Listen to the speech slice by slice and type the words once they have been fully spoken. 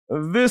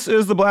This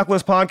is the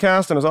Blacklist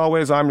Podcast, and as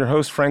always, I'm your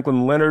host,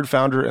 Franklin Leonard,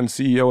 founder and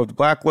CEO of The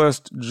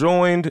Blacklist,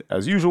 joined,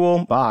 as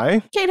usual,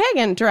 by Kate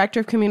Hagan, Director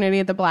of Community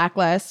at The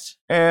Blacklist.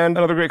 And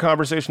another great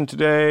conversation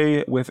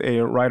today with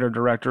a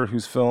writer-director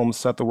whose film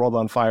set the world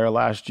on fire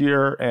last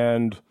year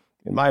and,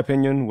 in my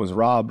opinion, was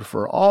robbed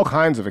for all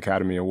kinds of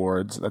Academy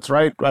Awards. That's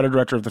right,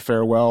 writer-director of The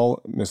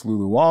Farewell, Miss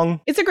Lulu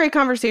Wang. It's a great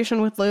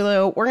conversation with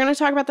Lulu. We're going to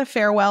talk about The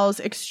Farewell's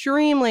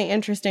extremely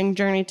interesting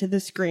journey to the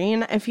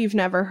screen. If you've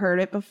never heard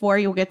it before,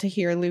 you'll get to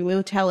hear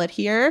Lulu tell it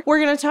here. We're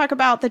going to talk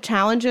about the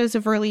challenges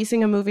of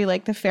releasing a movie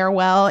like The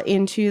Farewell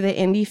into the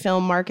indie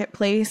film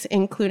marketplace,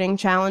 including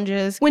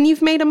challenges when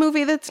you've made a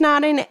movie that's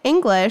not in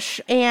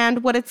English,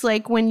 and what it's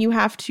like when you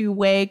have to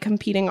weigh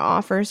competing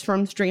offers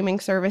from streaming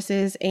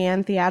services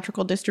and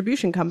theatrical distribution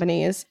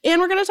companies.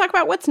 And we're going to talk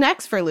about what's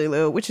next for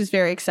Lulu, which is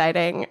very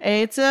exciting.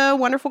 It's a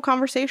wonderful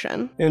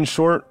conversation. In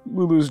short,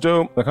 Lulu's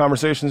dope, the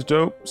conversation's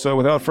dope. So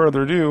without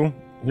further ado,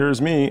 here's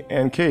me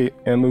and Kate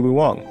and Lulu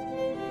Wang.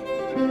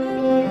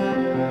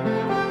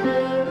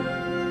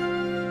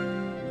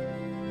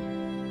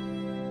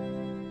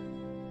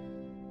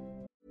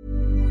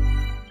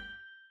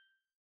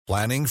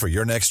 Planning for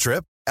your next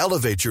trip?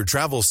 Elevate your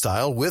travel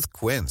style with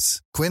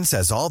Quince. Quince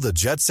has all the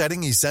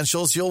jet-setting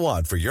essentials you'll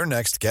want for your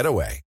next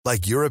getaway,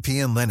 like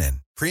European linen,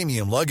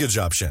 premium luggage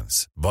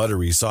options,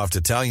 buttery soft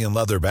Italian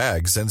leather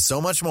bags, and so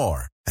much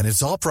more. And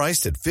it's all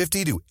priced at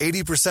 50 to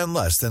 80%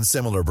 less than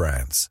similar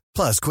brands.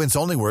 Plus, Quince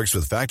only works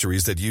with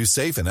factories that use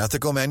safe and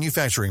ethical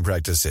manufacturing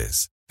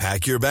practices.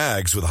 Pack your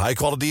bags with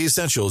high-quality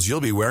essentials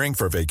you'll be wearing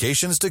for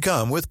vacations to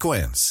come with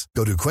Quince.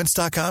 Go to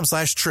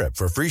quince.com/trip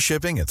for free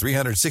shipping and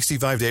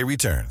 365-day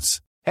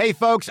returns. Hey,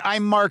 folks,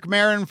 I'm Mark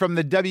Maron from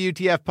the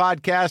WTF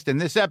Podcast, and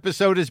this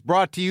episode is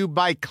brought to you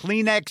by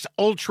Kleenex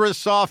Ultra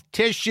Soft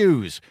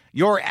Tissues,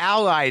 your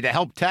ally to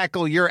help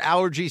tackle your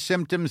allergy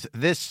symptoms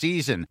this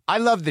season. I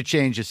love the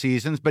change of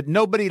seasons, but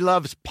nobody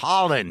loves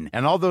pollen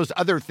and all those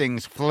other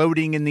things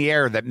floating in the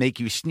air that make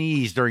you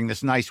sneeze during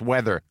this nice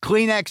weather.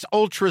 Kleenex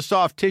Ultra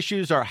Soft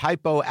Tissues are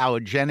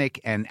hypoallergenic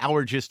and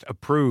allergist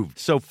approved,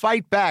 so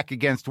fight back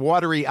against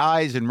watery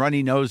eyes and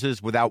runny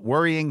noses without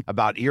worrying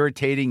about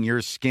irritating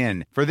your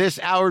skin. For this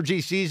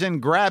allergy season,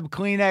 grab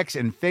Kleenex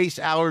and face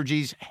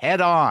allergies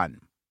head on.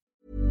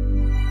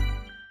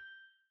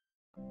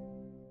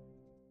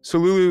 So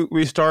Lulu,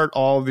 we start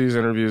all of these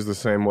interviews the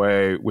same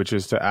way, which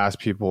is to ask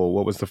people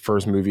what was the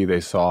first movie they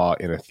saw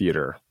in a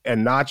theater.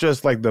 And not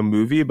just like the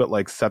movie, but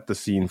like set the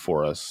scene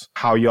for us.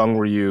 How young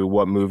were you?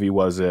 What movie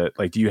was it?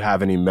 Like, do you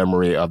have any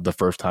memory of the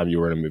first time you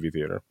were in a movie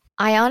theater?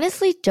 I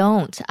honestly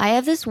don't. I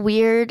have this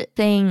weird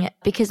thing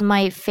because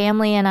my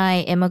family and I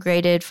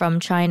immigrated from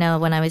China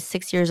when I was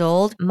 6 years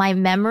old. My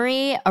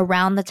memory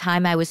around the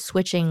time I was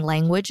switching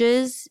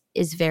languages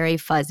is very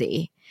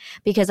fuzzy.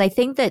 Because I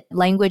think that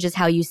language is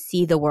how you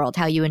see the world,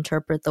 how you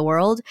interpret the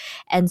world.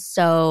 And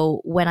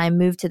so when I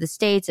moved to the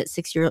States at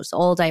 6 years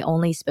old, I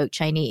only spoke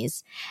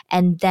Chinese.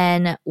 And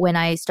then when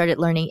I started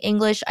learning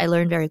English, I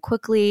learned very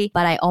quickly,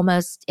 but I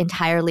almost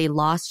entirely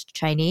lost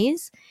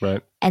Chinese.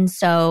 Right. And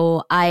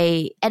so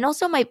and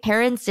also my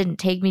parents didn't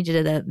take me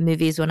to the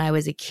movies when I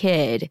was a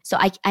kid. So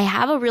I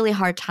have a really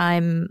hard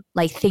time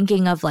like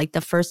thinking of like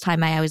the first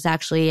time I was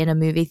actually in a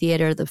movie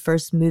theater, the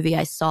first movie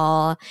I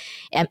saw.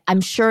 And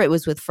I'm sure it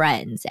was with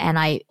friends. And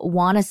I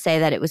want to say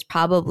that it was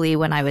probably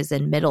when I was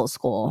in middle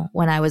school,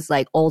 when I was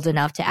like old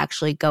enough to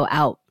actually go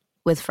out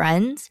with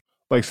friends.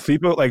 Like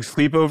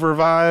sleepover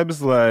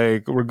vibes,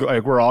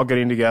 we're all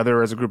getting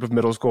together as a group of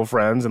middle school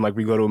friends, and like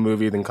we go to a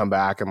movie, then come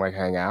back and like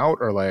hang out,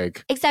 or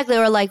like exactly,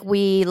 or like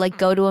we like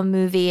go to a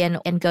movie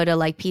and go to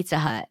like Pizza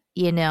Hut,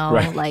 you know,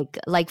 right.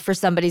 like for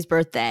somebody's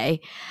birthday.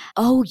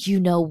 Oh, you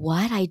know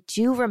what? I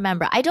do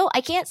remember. I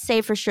can't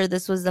say for sure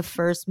this was the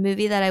first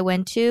movie that I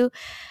went to,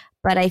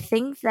 but I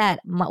think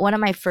that one of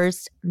my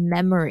first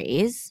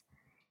memories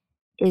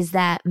is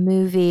that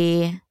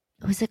movie.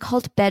 Was it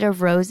called Bed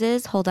of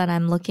Roses? Hold on,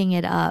 I'm looking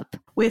it up.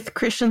 With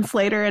Christian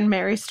Slater and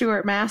Mary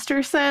Stuart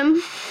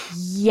Masterson.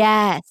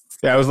 Yes.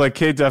 Yeah, I was like,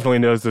 Kate definitely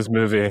knows this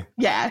movie.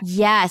 Yeah.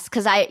 Yes,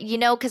 because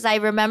I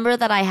remember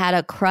that I had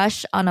a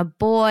crush on a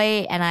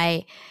boy, and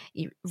I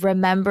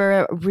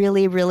remember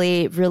really,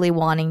 really, really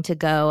wanting to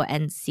go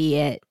and see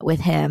it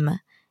with him,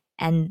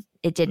 and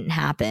it didn't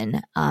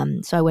happen.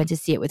 So I went to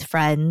see it with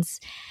friends.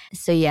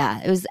 So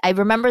yeah, I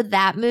remember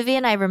that movie,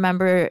 and I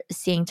remember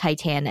seeing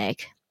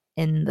Titanic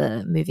in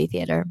the movie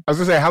theater. I was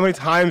gonna say, how many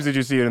times did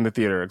you see it in the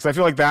theater? Because I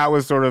feel like that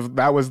was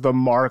the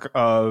mark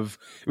of,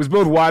 it was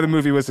both why the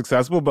movie was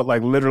successful, but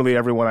like literally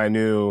everyone I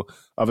knew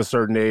of a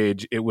certain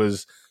age, it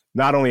was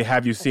not only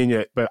have you seen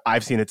it, but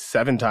I've seen it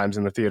 7 times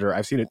in the theater.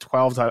 I've seen it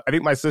 12 times. I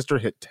think my sister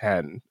hit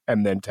 10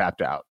 and then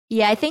tapped out.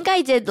 Yeah, I think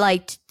I did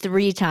like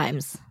 3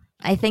 times.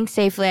 I think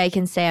safely I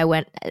can say I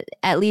went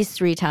at least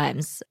 3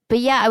 times. But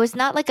yeah, I was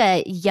not like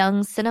a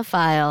young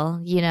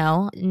cinephile, you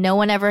know. No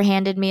one ever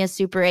handed me a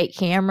Super 8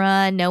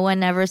 camera. No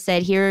one ever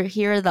said, here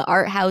are the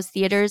art house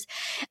theaters.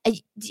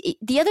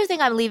 The other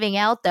thing I'm leaving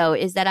out, though,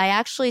 is that I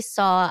actually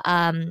saw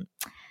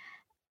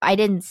I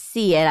didn't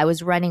see it. I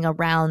was running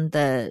around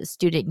the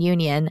student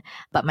union,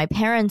 but my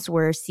parents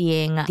were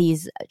seeing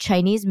these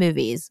Chinese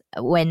movies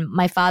when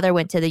my father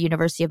went to the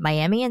University of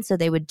Miami. And so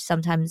they would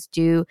sometimes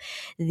do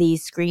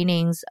these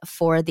screenings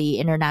for the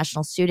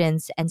international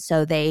students. And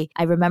so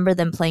I remember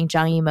them playing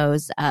Zhang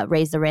Yimou's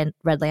Raise the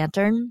Red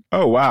Lantern.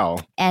 Oh, wow.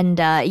 And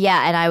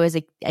and I was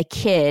a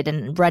kid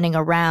and running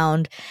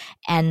around,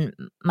 and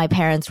my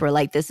parents were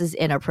like, this is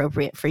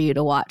inappropriate for you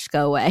to watch.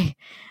 Go away.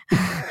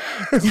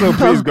 So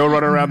please go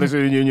run around the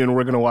student union.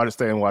 We're going to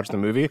stay and watch the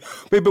movie.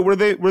 Wait, but were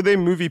they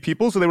movie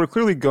people? So they were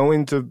clearly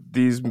going to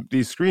these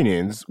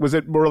screenings. Was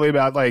it really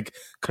about like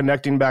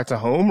connecting back to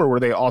home, or were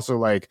they also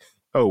like,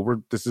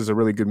 oh, this is a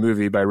really good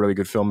movie by a really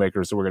good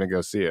filmmaker, so we're going to go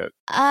see it?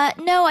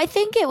 No, I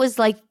think it was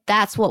like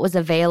that's what was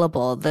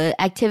available. The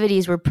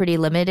activities were pretty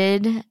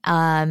limited.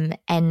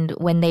 And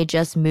when they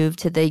just moved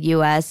to the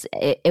U.S.,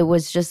 it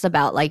was just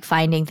about like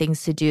finding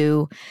things to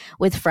do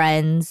with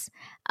friends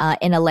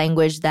in a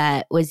language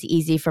that was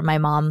easy for my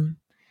mom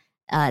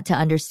to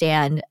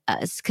understand,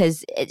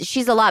 because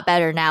she's a lot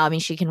better now. I mean,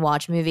 she can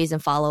watch movies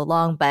and follow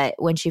along, but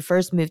when she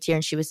first moved here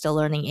and she was still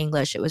learning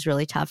English, it was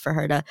really tough for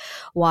her to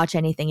watch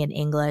anything in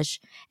English.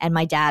 And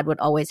my dad would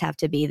always have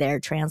to be there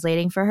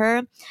translating for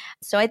her.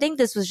 So I think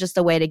this was just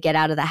a way to get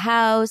out of the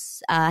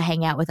house,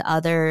 hang out with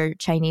other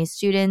Chinese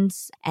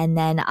students. And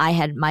then I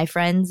had my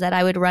friends that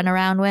I would run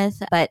around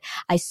with. But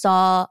I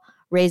saw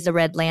Raise the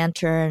Red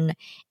Lantern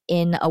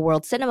in a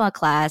world cinema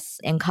class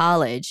in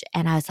college.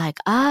 And I was like,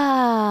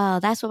 oh,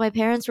 that's what my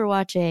parents were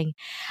watching.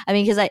 I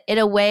mean, because in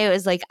a way, it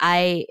was like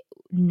I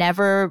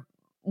never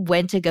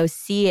went to go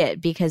see it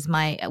because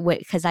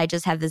I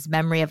just have this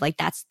memory of like,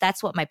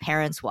 that's what my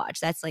parents watch.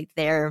 That's like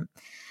their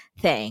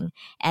thing.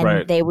 And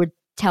Right. They would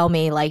tell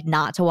me like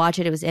not to watch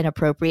it. It was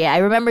inappropriate. I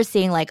remember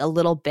seeing like a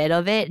little bit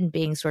of it and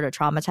being sort of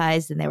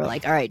traumatized, and they were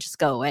like, all right, just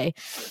go away.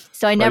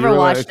 So I never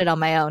watched it on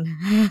my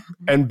own.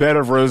 And Bed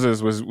of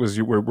Roses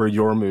were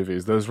your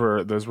movies. Those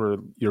were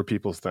your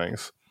people's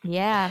things.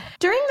 Yeah.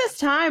 During this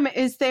time,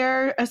 is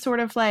there a sort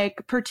of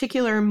like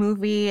particular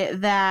movie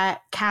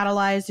that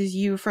catalyzes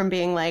you from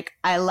being like,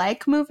 I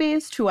like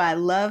movies to I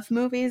love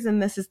movies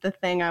and this is the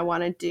thing I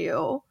want to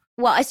do?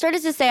 Well, I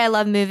started to say I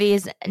love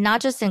movies,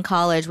 not just in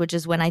college, which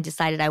is when I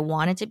decided I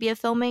wanted to be a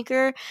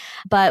filmmaker,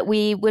 but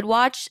we would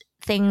watch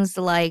things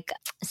like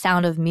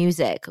Sound of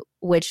Music,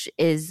 which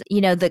is,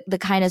 the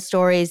kind of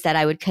stories that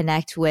I would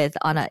connect with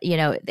on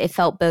it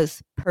felt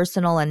both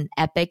personal and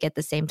epic at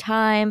the same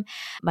time.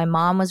 My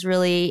mom was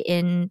really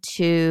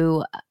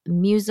into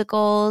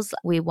musicals.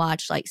 We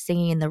watched like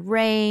Singing in the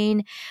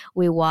Rain.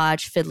 We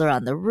watched Fiddler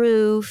on the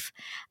Roof.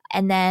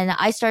 And then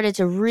I started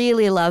to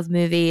really love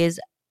movies.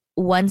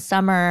 One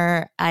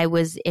summer, I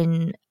was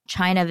in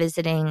China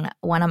visiting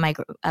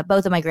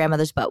both of my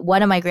grandmothers, but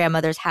one of my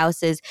grandmother's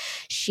houses,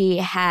 she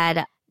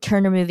had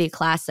Turner Movie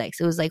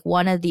Classics. It was like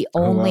one of the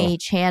only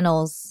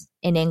channels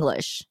in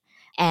English.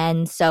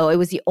 And so it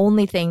was the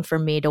only thing for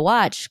me to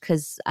watch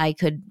because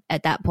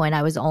at that point,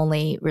 I was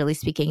only really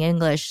speaking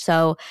English.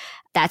 So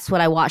that's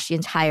what I watched the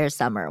entire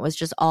summer, was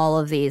just all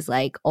of these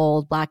like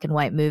old black and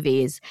white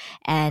movies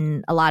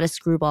and a lot of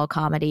screwball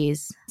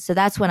comedies. So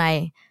that's when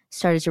I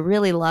started to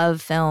really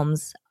love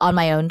films on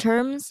my own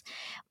terms.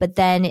 But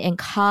then in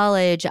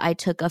college, I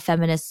took a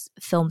feminist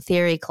film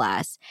theory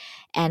class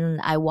and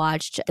I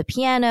watched The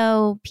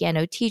Piano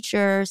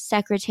Teacher,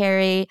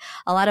 Secretary,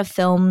 a lot of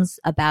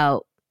films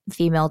about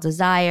female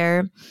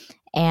desire.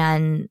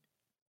 And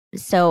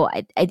so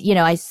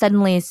I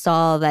suddenly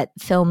saw that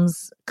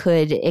films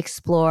could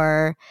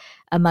explore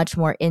a much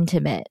more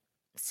intimate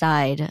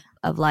side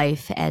of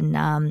life,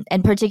 and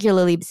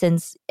particularly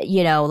since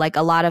like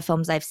a lot of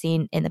films I've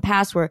seen in the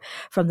past were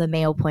from the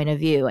male point of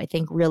view. I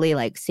think really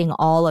like seeing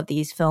all of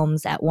these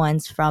films at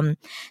once from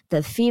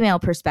the female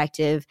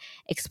perspective,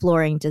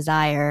 exploring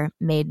desire,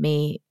 made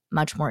me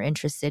much more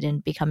interested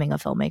in becoming a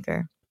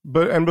filmmaker.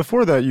 And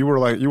before that, you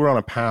were on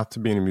a path to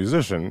being a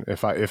musician,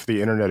 if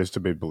the internet is to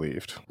be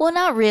believed. Well,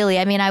 not really.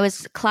 I mean, I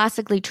was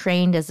classically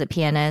trained as a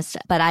pianist,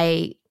 but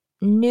I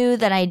knew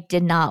that I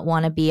did not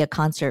want to be a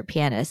concert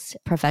pianist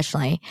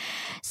professionally.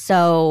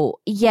 So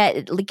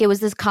like it was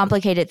this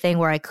complicated thing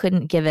where I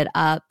couldn't give it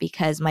up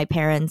because my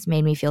parents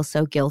made me feel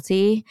so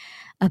guilty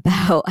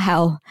about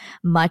how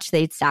much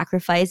they'd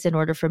sacrificed in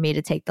order for me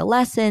to take the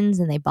lessons.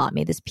 And they bought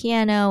me this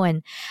piano,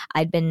 and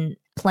I'd been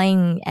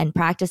playing and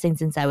practicing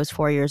since I was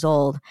 4 years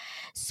old.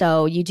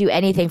 So you do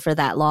anything for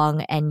that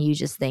long and you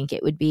just think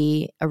it would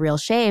be a real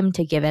shame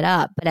to give it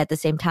up. But at the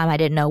same time, I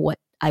didn't know what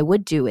I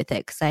would do with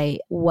it because I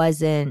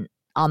wasn't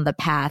on the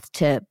path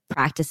to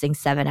practicing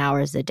 7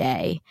 hours a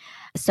day.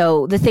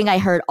 So the thing I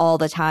heard all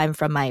the time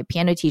from my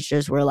piano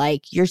teachers were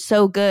like, you're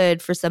so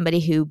good for somebody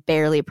who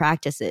barely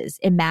practices.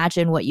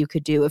 Imagine what you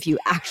could do if you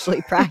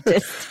actually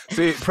practiced.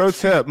 See, pro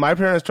tip, my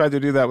parents tried to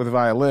do that with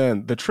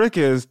violin. The trick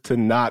is to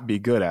not be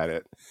good at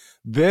it.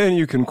 Then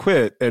you can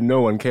quit and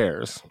no one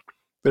cares.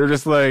 They're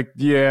just like,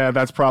 yeah,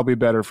 that's probably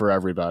better for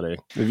everybody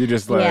if you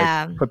just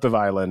put the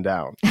violin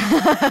down.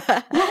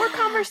 What were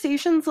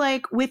conversations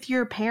like with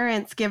your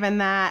parents, given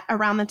that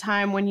around the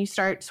time when you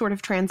start sort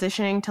of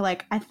transitioning to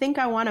like, I think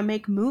I want to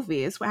make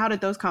movies? How did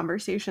those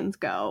conversations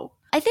go?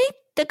 I think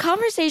the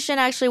conversation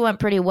actually went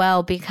pretty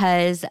well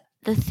because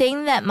the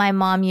thing that my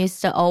mom used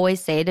to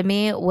always say to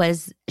me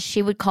was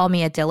she would call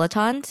me a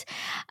dilettante,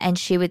 and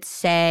she would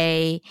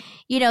say,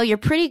 you know, you're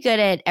pretty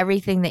good at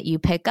everything that you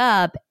pick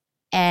up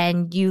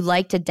and you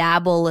like to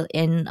dabble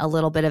in a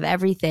little bit of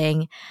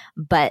everything,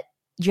 but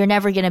you're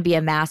never going to be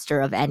a master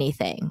of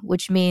anything,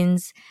 which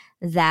means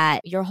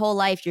that your whole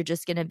life you're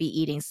just going to be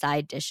eating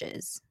side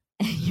dishes.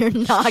 You're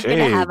not going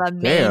to have a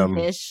main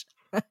dish.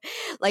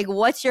 Like,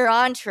 what's your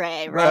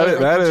entree, right?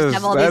 Just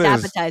have all these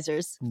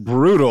appetizers.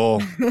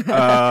 Brutal.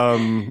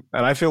 And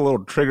I feel a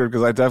little triggered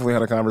because I definitely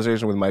had a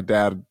conversation with my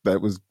dad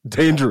that was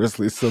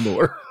dangerously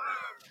similar.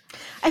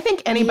 I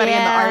think anybody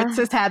in the arts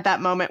has had that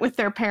moment with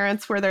their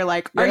parents where they're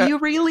like, are you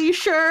really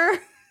sure?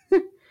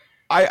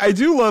 I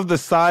do love the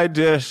side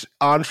dish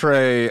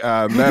entree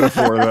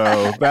metaphor,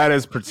 though. That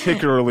is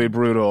particularly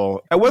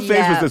brutal. At what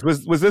phase was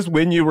this? Was this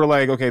when you were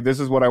like, okay, this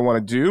is what I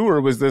want to do? Or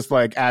was this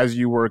like as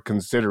you were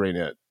considering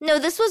it? No,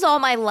 this was all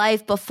my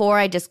life before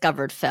I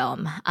discovered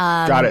film.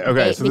 Got it.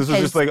 Okay. So this was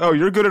just like, oh,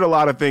 you're good at a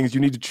lot of things. You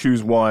need to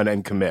choose one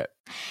and commit.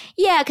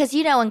 Yeah, because,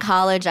 you know, in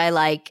college,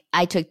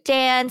 I took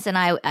dance and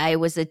I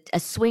was a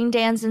swing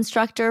dance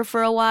instructor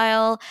for a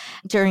while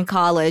during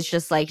college,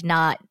 just like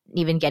not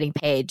even getting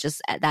paid.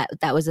 Just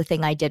that was a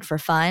thing I did for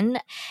fun.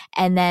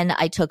 And then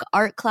I took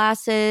art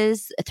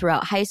classes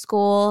throughout high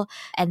school.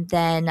 And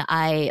then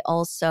I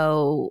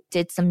also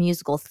did some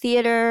musical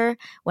theater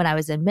when I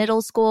was in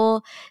middle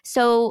school.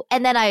 So,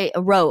 and then I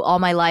wrote all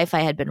my life.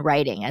 I had been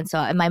writing. And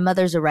my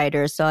mother's a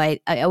writer. So I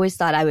always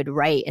thought I would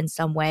write in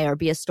some way or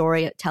be a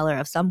storyteller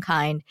of some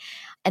kind.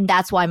 And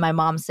that's why my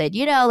mom said,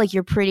 you know, like,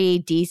 you're pretty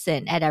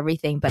decent at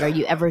everything, but are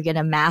you ever going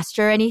to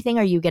master anything?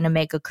 Are you going to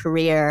make a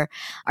career?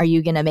 Are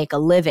you going to make a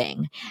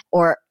living?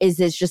 Or is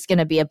this just going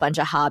to be a bunch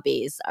of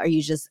hobbies? Are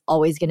you just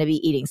always going to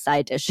be eating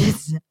side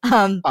dishes?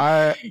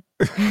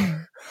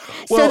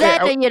 So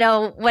then, you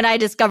know, when I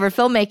discovered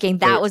filmmaking,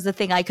 that was the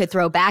thing I could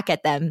throw back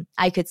at them.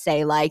 I could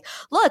say, like,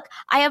 look,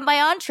 I have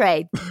my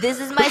entree. This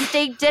is my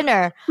steak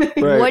dinner. Right.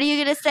 What are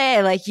you going to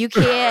say? Like, you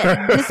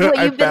can't. This is what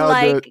you've been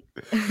like.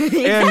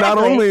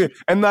 Exactly.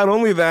 And not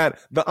only that,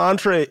 the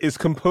entree is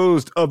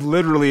composed of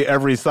literally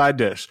every side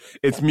dish.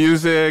 It's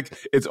music,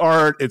 it's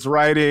art, it's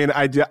writing.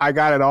 I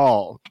got it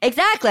all.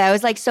 Exactly. I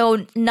was like,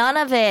 so none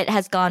of it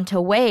has gone to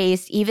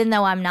waste, even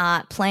though I'm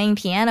not playing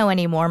piano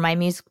anymore. My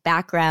music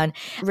background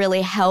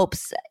really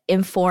helps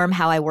inform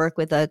how I work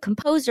with a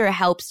composer,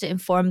 helps to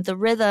inform the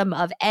rhythm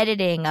of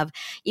editing, of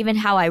even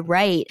how I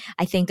write.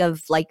 I think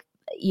of, like,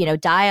 you know,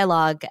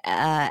 dialogue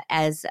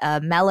as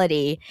a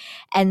melody.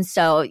 And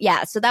so,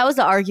 so that was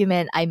the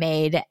argument I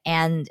made.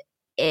 And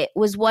it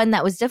was one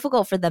that was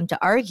difficult for them to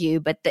argue,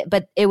 but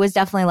it was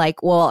definitely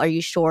like, well, are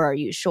you sure? Are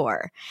you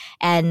sure?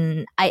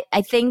 And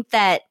I think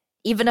that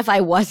even if I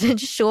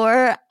wasn't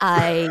sure,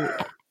 I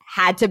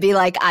had to be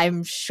like,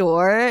 I'm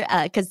sure,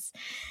 because,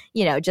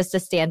 you know, just to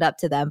stand up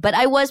to them. But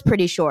I was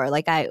pretty sure.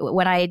 Like,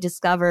 when I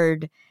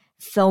discovered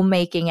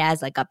filmmaking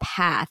as like a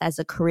path, as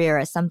a career,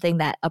 as something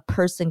that a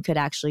person could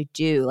actually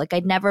do, like,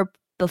 I'd never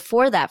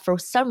before that, for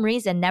some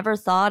reason, never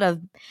thought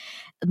of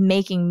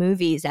making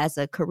movies as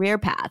a career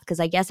path, because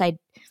I guess I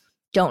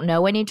don't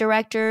know any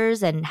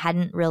directors and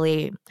hadn't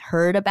really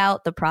heard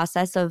about the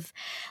process of,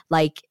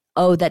 like,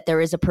 oh, that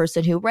there is a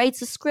person who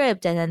writes a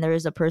script and then there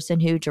is a person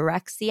who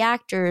directs the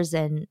actors.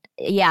 And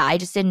I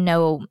just didn't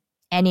know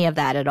any of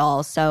that at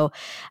all. So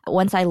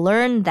once I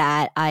learned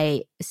that,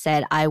 I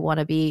said, I want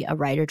to be a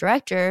writer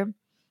director.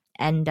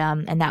 And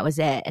that was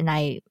it. And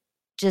I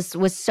just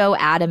was so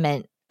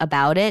adamant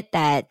about it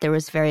that there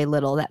was very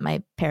little that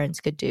my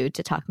parents could do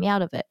to talk me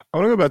out of it. I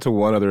want to go back to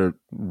one other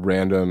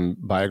random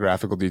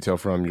biographical detail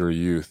from your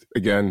youth.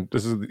 Again,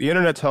 the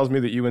internet tells me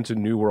that you went to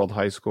New World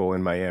High School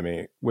in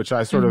Miami, which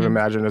I sort of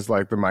imagine as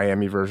like the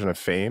Miami version of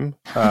Fame.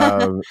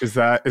 Is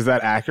that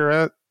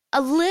accurate?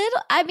 A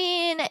little. I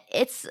mean,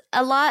 it's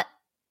a lot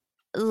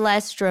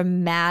less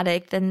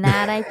dramatic than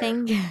that, I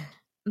think.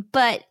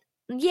 But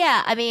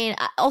yeah, I mean,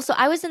 also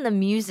I was in the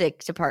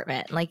music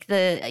department. Like,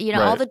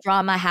 all the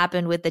drama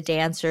happened with the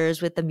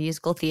dancers, with the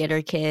musical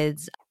theater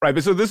kids. Right.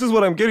 But so this is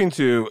what I'm getting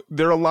to.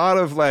 There are a lot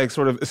of, like,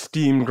 sort of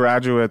esteemed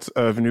graduates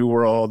of New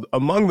World,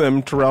 among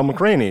them Terrell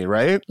McCraney,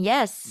 right?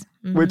 Yes.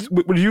 Mm-hmm. Which,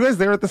 were you guys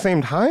there at the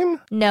same time?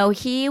 No,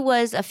 he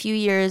was a few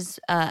years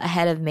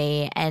ahead of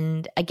me.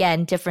 And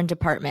again, different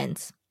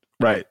departments.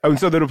 Right. And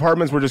so the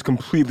departments were just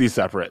completely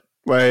separate.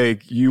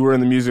 Like, you were in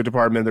the music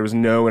department. There was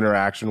no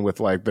interaction with,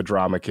 like, the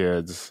drama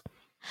kids.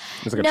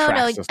 It's like a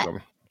track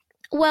system.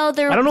 Well,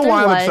 I don't know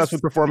why I'm obsessed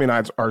with performing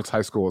arts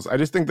high schools. I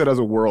just think that as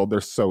a world, they're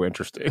so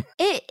interesting.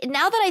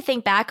 Now that I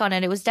think back on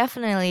it, it was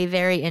definitely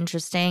very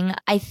interesting.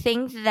 I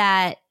think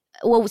that,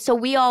 so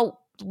we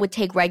all would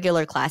take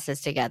regular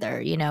classes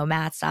together,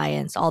 math,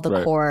 science, all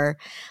the core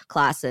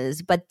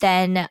classes. But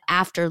then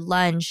after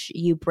lunch,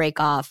 you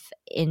break off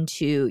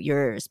into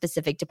your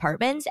specific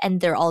departments,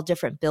 and they're all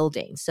different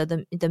buildings. So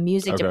the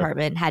music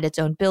department had its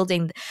own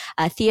building,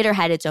 theater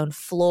had its own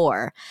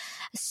floor.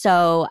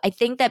 So I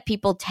think that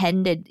people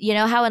tended, you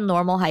know how in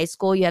normal high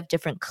school you have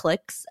different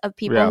cliques of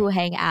people who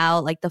hang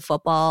out, like the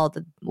football,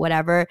 the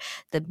whatever,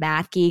 the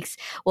math geeks.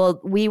 Well,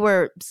 we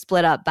were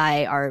split up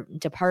by our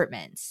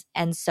departments.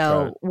 And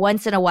so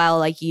once in a while,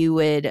 like you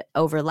would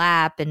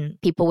overlap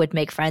and people would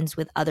make friends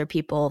with other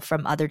people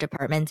from other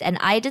departments. And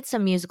I did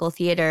some musical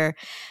theater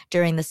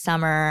during the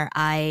summer.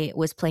 I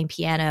was playing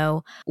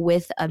piano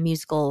with a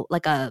musical,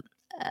 like a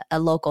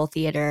local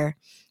theater.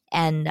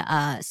 And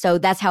so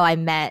that's how I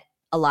met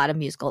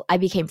I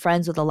became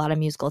friends with a lot of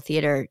musical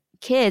theater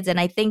kids. And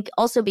I think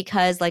also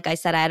because, like I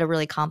said, I had a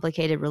really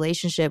complicated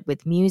relationship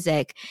with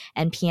music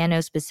and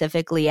piano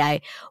specifically.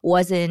 I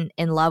wasn't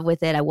in love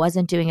with it. I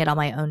wasn't doing it on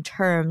my own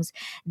terms,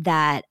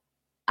 that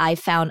I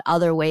found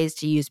other ways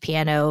to use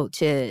piano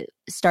to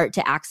start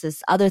to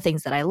access other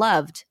things that I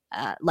loved,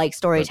 like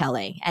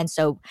storytelling. And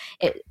so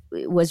it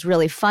was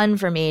really fun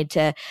for me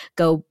to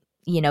go,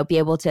 be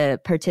able to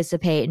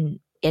participate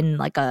in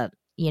like a,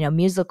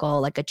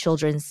 musical, like a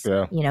children's,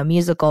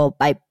 musical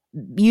by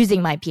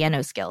using my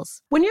piano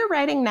skills. When you're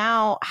writing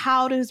now,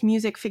 how does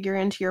music figure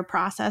into your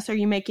process? Are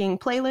you making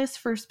playlists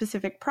for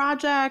specific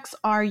projects?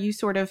 Are you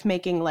sort of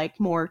making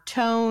like more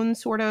tone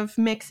sort of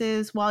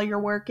mixes while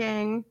you're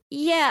working?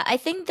 Yeah, I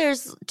think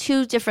there's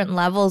two different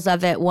levels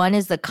of it. One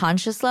is the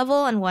conscious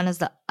level and one is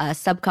the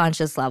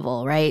subconscious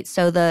level, right?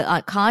 So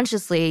the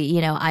consciously,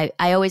 I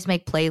always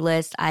make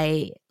playlists.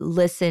 I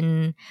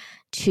listen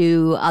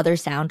to other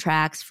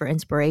soundtracks for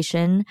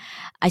inspiration.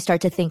 I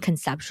start to think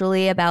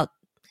conceptually about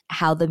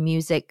how the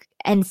music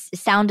and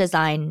sound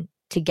design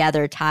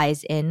together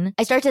ties in.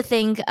 I start to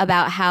think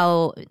about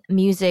how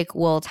music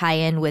will tie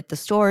in with the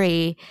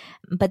story.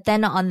 But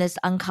then on this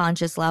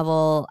unconscious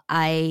level,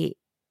 I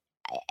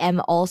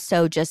am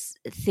also just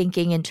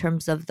thinking in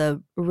terms of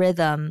the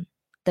rhythm,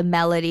 the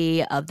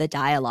melody of the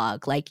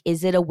dialogue. Like,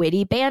 is it a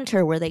witty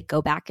banter where they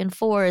go back and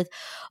forth?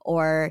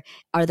 Or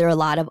are there a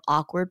lot of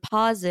awkward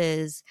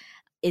pauses?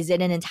 Is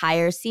it an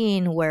entire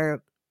scene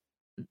where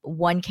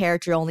one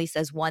character only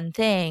says one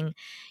thing?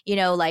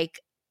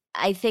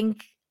 I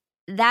think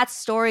that's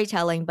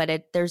storytelling,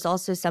 but there's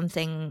also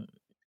something,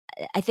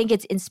 I think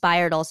it's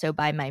inspired also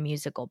by my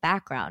musical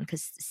background,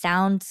 because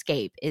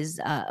soundscape is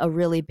a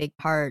really big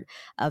part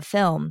of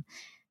film.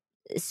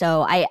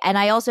 So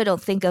I also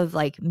don't think of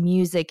like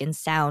music and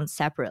sound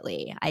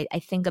separately. I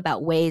think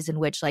about ways in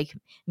which like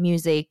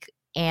music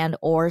and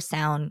or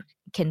sound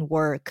can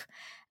work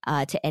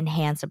to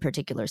enhance a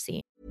particular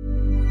scene.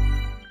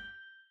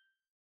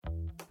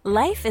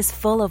 Life is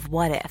full of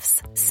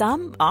what-ifs.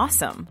 Some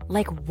awesome,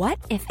 like what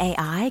if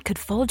AI could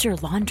fold your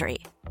laundry?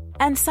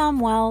 And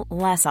some, well,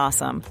 less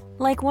awesome,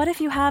 like what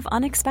if you have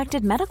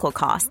unexpected medical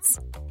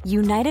costs?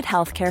 United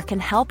Healthcare can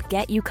help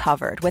get you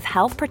covered with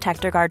Health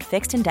Protector Guard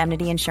fixed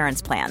indemnity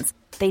insurance plans.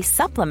 They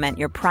supplement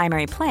your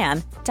primary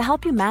plan to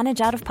help you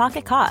manage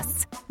out-of-pocket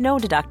costs. No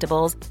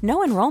deductibles,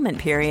 no enrollment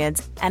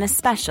periods, and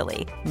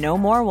especially no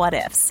more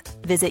what-ifs.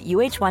 Visit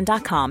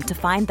uh1.com to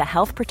find the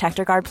Health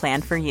Protector Guard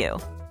plan for you.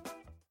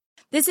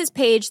 This is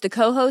Paige, the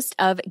co-host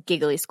of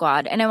Giggly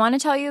Squad, and I want to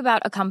tell you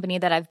about a company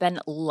that I've been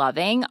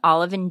loving,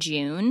 Olive &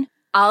 June.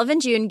 Olive &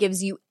 June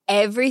gives you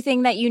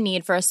everything that you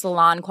need for a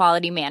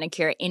salon-quality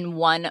manicure in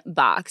one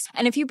box.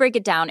 And if you break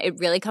it down, it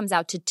really comes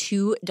out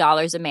to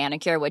 $2 a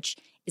manicure, which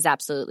is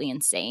absolutely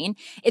insane.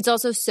 It's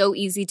also so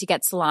easy to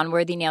get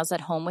salon-worthy nails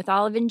at home with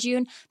Olive &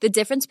 June. The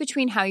difference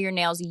between how your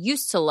nails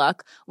used to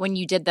look when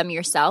you did them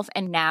yourself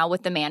and now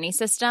with the Mani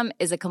system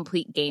is a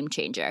complete game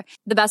changer.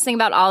 The best thing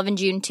about Olive &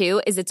 June,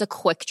 too, is it's a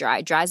quick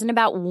dry. Dries in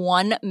about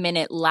 1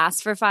 minute,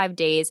 lasts for 5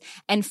 days,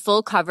 and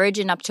full coverage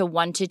in up to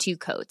 1 to 2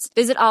 coats.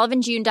 Visit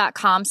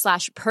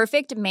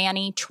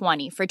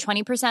oliveandjune.com/perfectmani20 for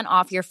 20%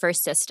 off your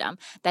first system.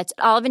 That's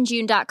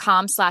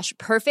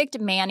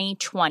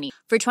oliveandjune.com/perfectmani20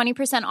 for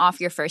 20% off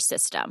your first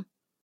system.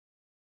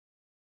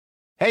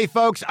 Hey,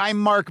 folks, I'm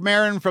Mark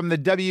Maron from the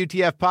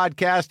WTF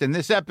Podcast, and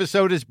this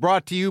episode is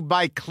brought to you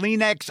by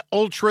Kleenex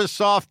Ultra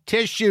Soft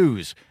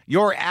Tissues,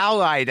 your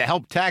ally to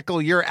help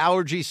tackle your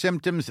allergy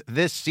symptoms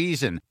this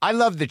season. I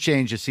love the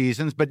change of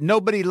seasons, but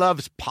nobody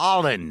loves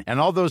pollen and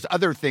all those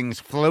other things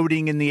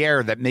floating in the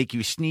air that make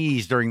you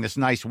sneeze during this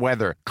nice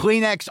weather.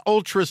 Kleenex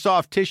Ultra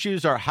Soft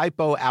Tissues are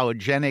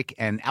hypoallergenic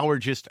and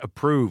allergist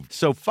approved,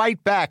 so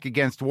fight back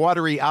against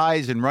watery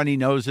eyes and runny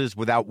noses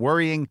without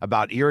worrying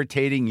about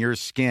irritating your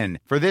skin.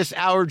 For this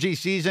allergy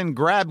season,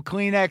 grab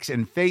Kleenex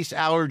and face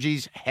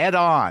allergies head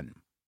on.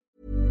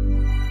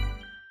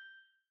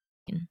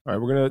 All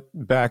right, we're going to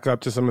back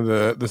up to some of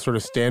the sort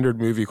of standard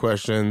movie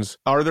questions.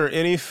 Are there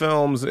any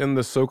films in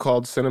the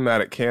so-called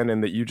cinematic canon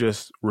that you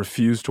just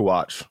refuse to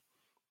watch?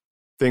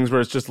 Things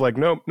where it's just like,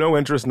 nope, no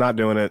interest, not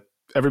doing it.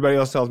 Everybody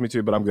else tells me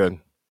to, but I'm good.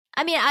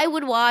 I mean, I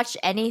would watch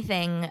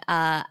anything,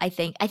 I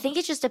think. I think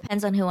it just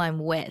depends on who I'm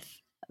with,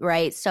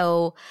 right?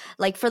 So,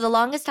 like, for the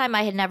longest time,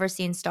 I had never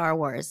seen Star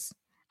Wars.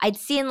 I'd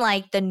seen,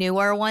 like, the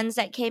newer ones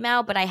that came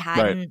out, but I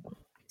hadn't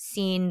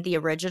seen the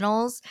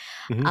originals.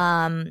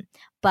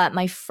 but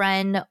my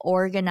friend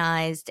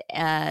organized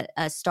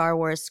a Star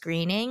Wars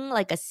screening,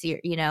 like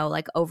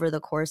like over the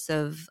course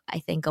of, I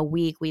think, a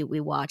week. We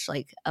watched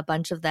like a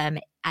bunch of them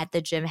at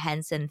the Jim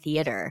Henson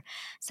Theater,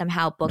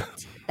 somehow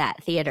booked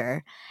that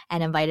theater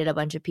and invited a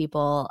bunch of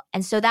people.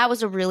 And so that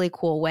was a really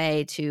cool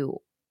way to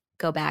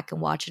go back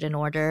and watch it in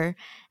order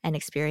and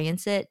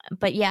experience it.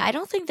 But yeah, I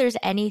don't think there's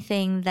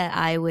anything that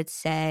I would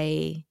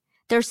say.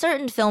 There are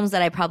certain films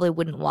that I probably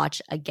wouldn't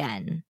watch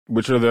again.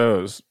 Which are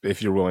those,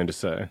 if you're willing to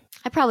say?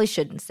 I probably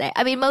shouldn't say.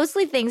 I mean,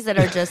 mostly things that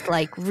are just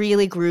like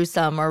really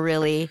gruesome or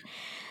really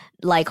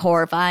like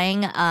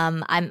horrifying.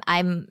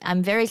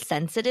 I'm very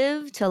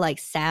sensitive to like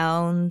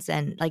sounds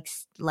and like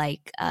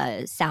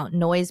sound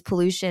noise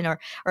pollution or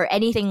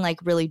anything like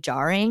really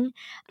jarring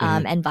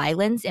and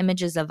violence,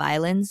 images of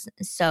violence.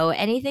 So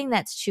anything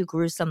that's too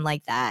gruesome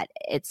like that,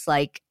 it's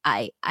like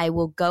I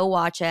will go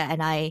watch it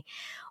and I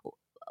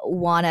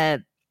want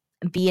to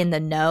be in the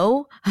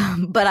know,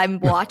 but I'm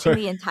watching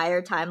the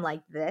entire time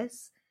like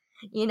this,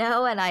 and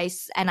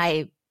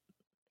I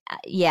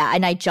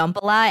jump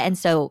a lot, and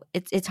so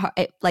it's hard.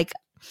 Like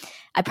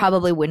I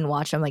probably wouldn't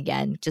watch them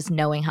again, just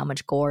knowing how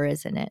much gore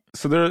is in it.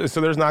 So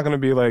there's not going to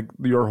be like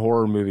your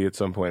horror movie at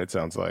some point. It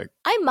sounds like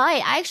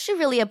I actually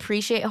really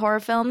appreciate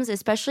horror films,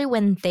 especially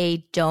when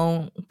they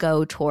don't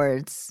go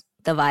towards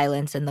the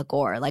violence and the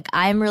gore. Like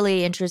I'm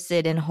really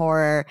interested in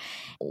horror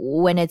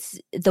when it's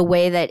the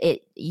way that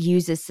it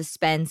uses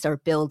suspense or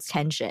builds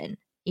tension.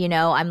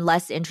 I'm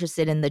less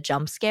interested in the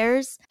jump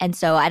scares. And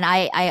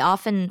I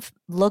often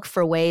look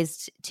for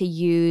ways to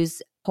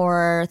use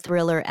horror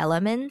thriller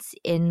elements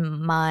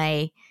in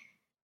my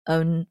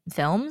own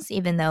films,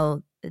 even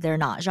though they're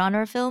not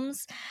genre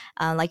films.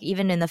 Like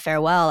even in The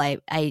Farewell,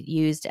 I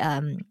used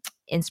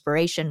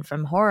inspiration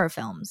from horror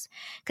films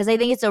because I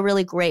think it's a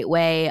really great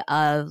way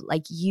of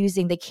like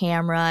using the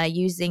camera,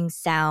 using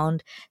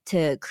sound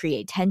to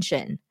create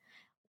tension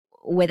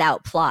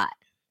without plot.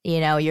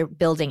 You're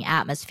building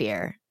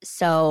atmosphere.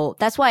 So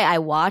that's why I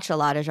watch a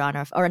lot of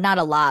genre, or not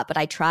a lot, but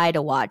I try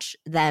to watch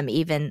them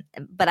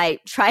but I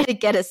try to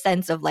get a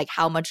sense of like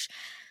how much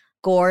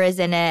gore is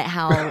in it,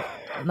 how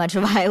much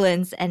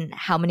violence and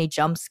how many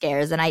jump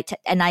scares. And I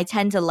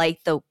tend to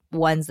like the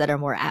ones that are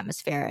more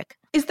atmospheric.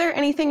 Is there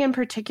anything in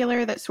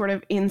particular that sort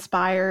of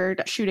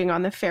inspired shooting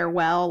on The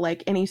Farewell,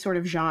 like any sort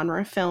of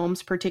genre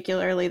films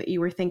particularly that you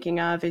were thinking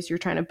of as you're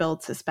trying to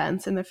build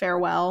suspense in The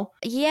Farewell?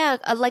 Yeah,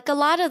 like a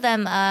lot of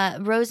them,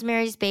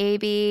 Rosemary's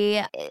Baby.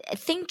 I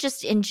think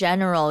just in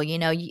general,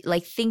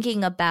 like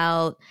thinking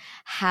about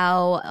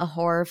how a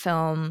horror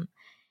film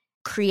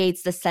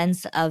creates the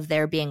sense of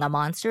there being a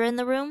monster in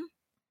the room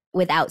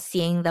without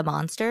seeing the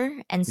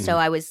monster. And so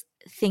I was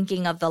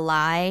thinking of The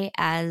Lie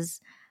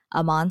as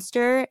a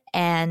monster,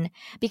 and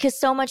because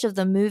so much of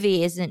the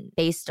movie isn't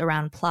based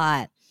around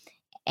plot,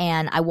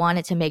 and I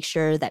wanted to make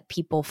sure that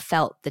people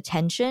felt the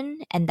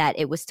tension and that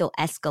it was still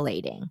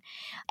escalating.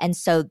 And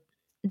so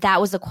that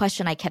was a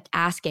question I kept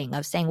asking,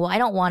 of saying, well, I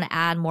don't want to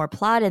add more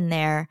plot in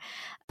there,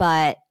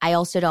 but I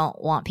also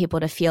don't want people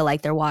to feel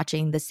like they're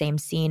watching the same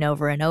scene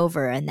over and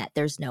over and that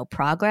there's no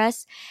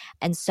progress.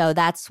 And so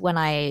that's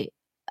when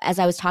as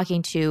I was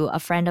talking to a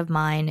friend of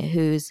mine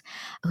who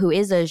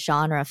is a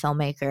genre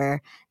filmmaker,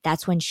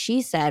 that's when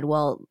she said,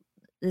 well,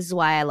 this is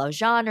why I love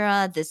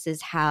genre. This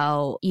is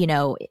how, in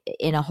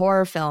a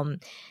horror film,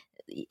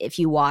 if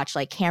you watch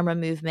like camera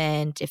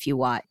movement, if you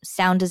watch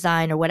sound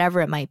design or whatever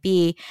it might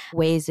be,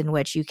 ways in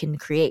which you can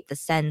create the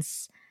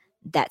sense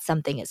that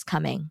something is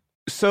coming.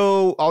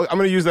 So I'm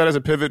going to use that as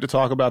a pivot to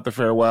talk about The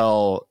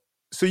Farewell.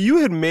 So you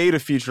had made a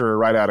feature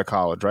right out of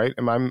college, right?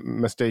 Am I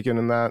mistaken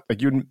in that?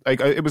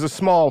 It was a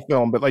small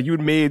film, but like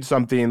you'd made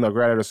something like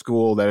right out of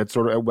school that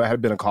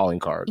had been a calling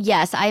card.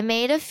 Yes, I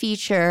made a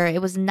feature.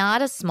 It was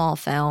not a small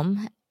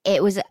film.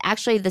 It was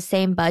actually the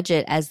same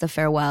budget as The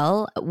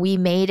Farewell.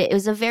 It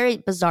was a very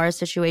bizarre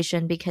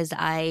situation because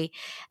I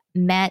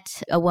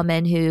met a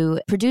woman who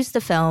produced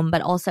the film,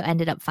 but also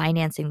ended up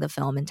financing the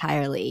film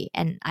entirely.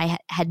 And I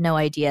had no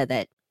idea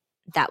that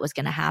was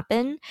going to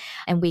happen.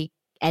 And we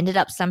ended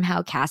up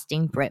somehow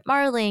casting Britt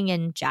Marling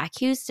and Jack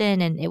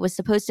Houston, and it was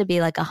supposed to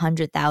be like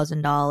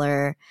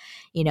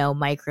 $100,000,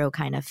 micro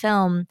kind of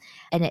film,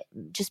 and it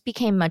just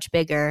became much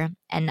bigger.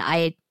 And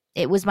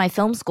it was my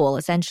film school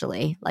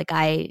essentially. Like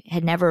I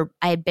had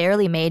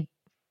barely made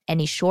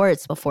any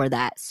shorts before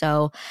that,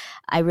 so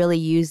I really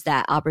used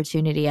that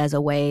opportunity as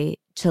a way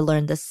to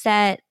learn the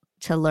set,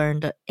 to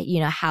learn,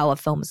 how a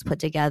film is put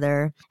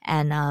together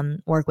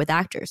and work with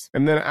actors.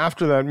 And then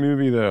after that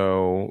movie,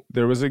 though,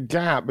 there was a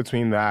gap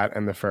between that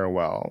and The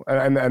Farewell.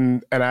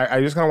 And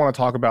I just kind of want to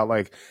talk about,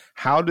 like,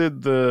 how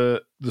did the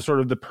sort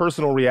of the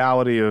personal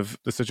reality of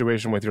the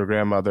situation with your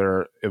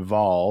grandmother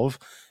evolve?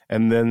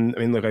 And then, I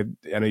mean, look, I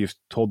know you've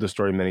told this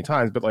story many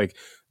times, but like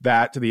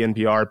that to the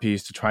NPR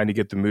piece to trying to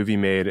get the movie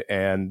made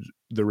and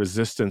the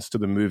resistance to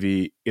the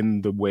movie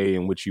in the way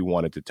in which you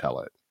wanted to tell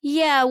it.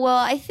 Yeah, well,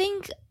 I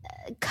think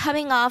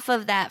coming off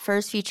of that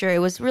first feature, it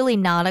was really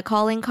not a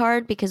calling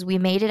card because we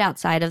made it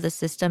outside of the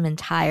system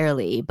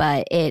entirely,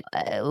 but it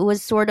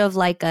was sort of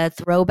like a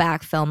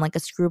throwback film, like a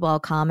screwball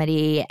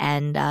comedy,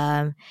 and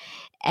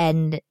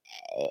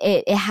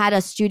it had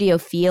a studio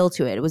feel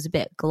to it. It was a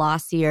bit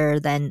glossier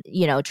than,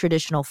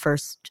 traditional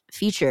first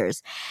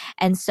features.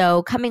 And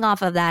so coming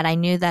off of that, I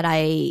knew that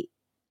I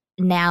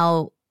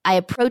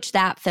approached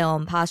that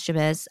film,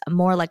 Posthumous,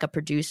 more like a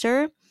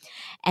producer.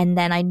 And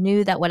then I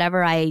knew that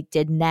whatever I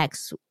did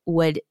next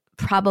would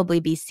probably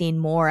be seen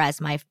more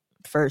as my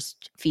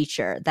first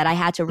feature, that I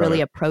had to really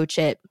approach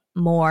it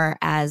more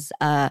as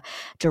a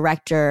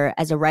director,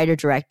 as a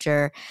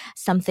writer-director,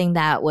 something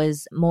that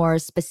was more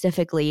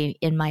specifically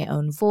in my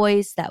own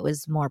voice, that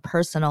was more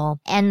personal.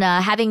 And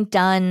having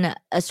done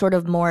a sort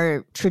of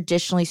more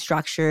traditionally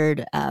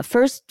structured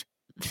first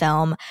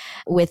film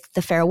with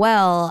The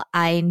Farewell,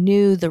 I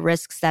knew the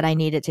risks that I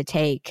needed to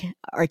take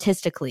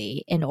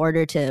artistically in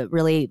order to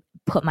really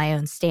put my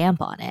own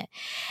stamp on it.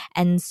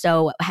 And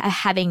so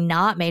having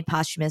not made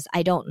Posthumous,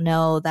 I don't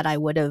know that I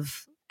would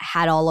have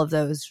had all of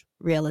those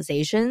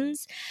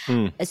realizations.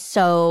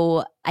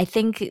 So I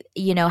think,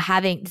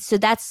 so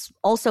that's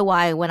also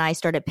why when I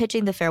started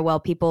pitching The Farewell,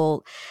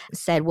 people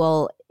said,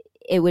 well,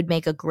 it would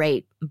make a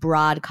great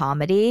broad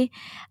comedy.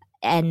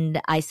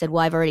 And I said,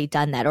 well, I've already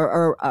done that,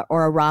 or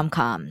a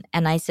rom-com.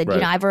 And I said,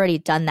 I've already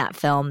done that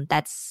film.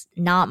 That's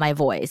not my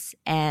voice.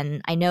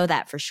 And I know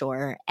that for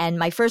sure. And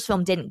my first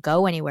film didn't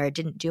go anywhere. It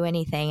didn't do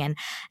anything. And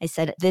I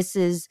said, this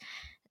is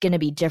going to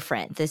be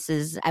different.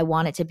 I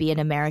want it to be an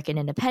American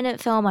independent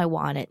film. I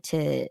want it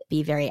to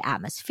be very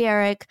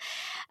atmospheric.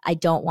 I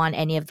don't want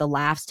any of the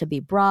laughs to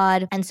be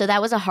broad. And so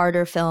that was a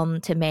harder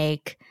film to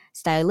make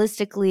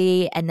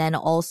stylistically. And then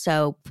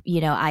also,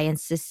 I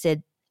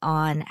insisted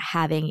on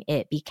having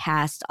it be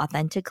cast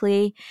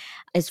authentically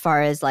as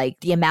far as like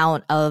the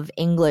amount of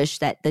English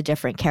that the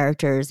different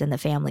characters in the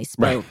family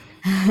spoke.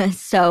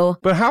 Right.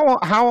 But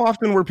how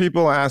often were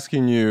people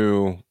asking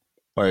you,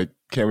 like,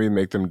 can we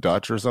make them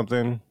Dutch or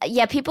something?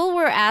 Yeah, people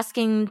were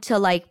asking to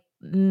like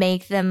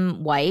make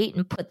them white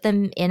and put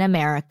them in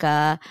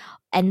America.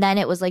 And then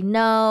it was like,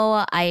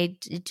 no, I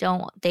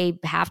don't, they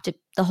have to,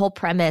 the whole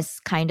premise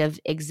kind of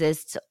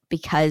exists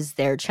because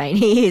they're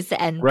Chinese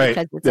and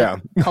because it's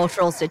a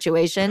cultural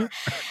situation.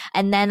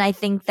 And then I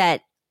think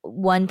that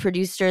one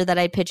producer that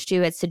I pitched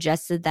to had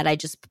suggested that I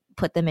just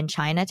put them in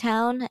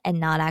Chinatown and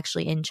not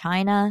actually in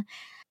China.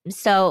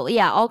 So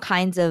yeah, all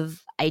kinds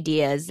of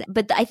ideas.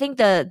 But I think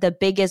the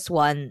biggest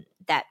one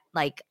that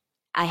like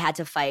I had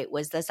to fight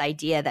was this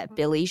idea that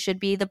Billie should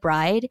be the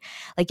bride.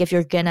 Like if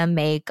you're going to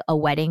make a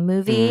wedding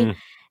movie,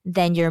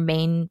 then your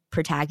main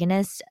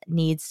protagonist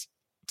needs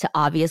to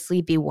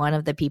obviously be one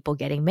of the people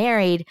getting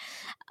married.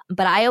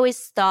 But I always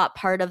thought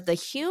part of the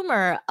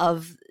humor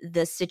of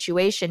the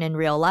situation in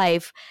real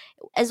life,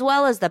 as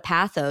well as the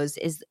pathos,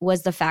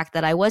 was the fact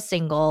that I was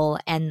single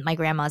and my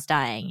grandma's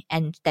dying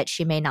and that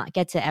she may not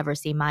get to ever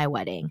see my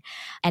wedding.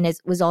 And it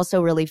was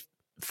also really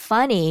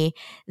funny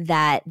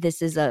that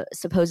this is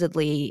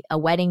supposedly a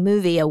wedding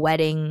movie, a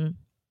wedding,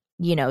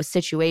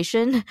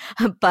 situation,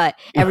 but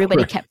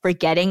everybody kept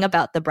forgetting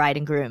about the bride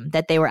and groom,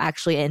 that they were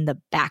actually in the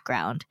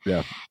background.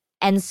 Yeah.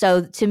 And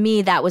so to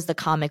me, that was the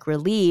comic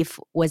relief,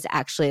 was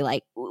actually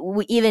like,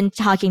 even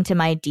talking to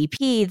my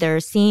DP, there are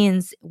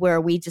scenes where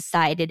we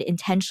decided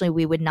intentionally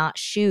we would not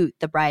shoot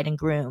the bride and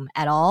groom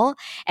at all.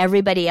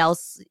 Everybody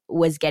else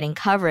was getting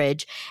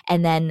coverage.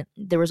 And then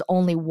there was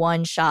only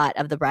one shot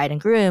of the bride and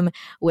groom,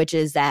 which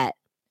is that,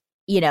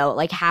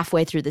 like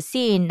halfway through the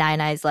scene,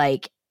 Nine-Eye's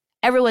like,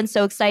 everyone's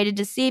so excited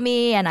to see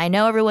me, and I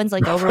know everyone's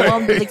like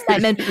overwhelmed with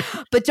excitement,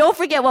 but don't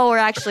forget while we're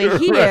actually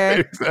here,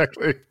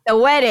 exactly, the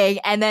wedding.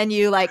 And then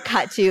you like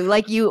cut to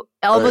like you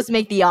almost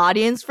make the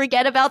audience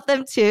forget about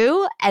them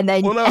too. And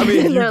then you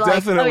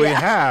definitely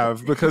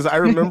have, because I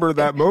remember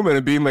that moment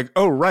and being like,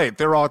 oh right,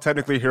 they're all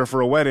technically here for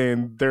a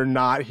wedding, they're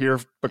not here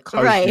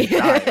because she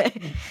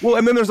died. Well,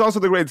 and then there's also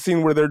the great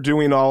scene where they're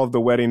doing all of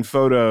the wedding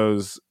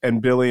photos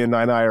and Billie and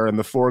Nine-Eye are in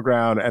the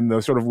foreground and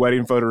the sort of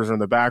wedding photos are in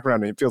the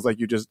background, and it feels like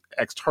you just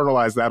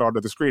externalize that onto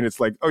the screen.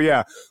 It's like, oh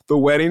yeah, the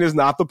wedding is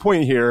not the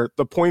point here.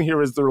 The point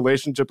here is the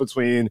relationship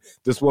between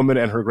this woman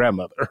and her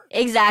grandmother.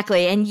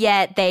 Exactly. And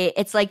yet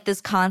it's like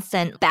this constant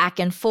back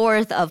and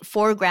forth of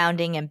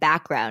foregrounding and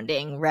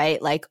backgrounding,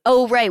 right? Like,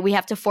 oh, right, we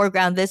have to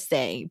foreground this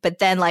thing. But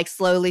then like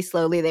slowly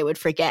they would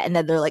forget. And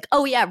then they're like,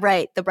 oh yeah,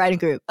 right, the bride and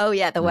groom. Oh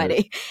yeah, the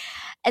wedding.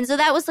 And so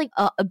that was like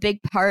a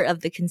big part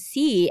of the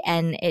conceit.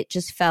 And it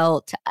just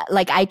felt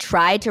like I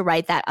tried to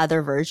write that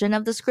other version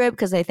of the script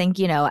because I think,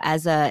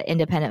 as an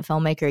independent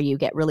filmmaker, you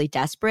get really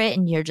desperate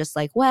and you're just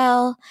like,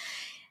 well,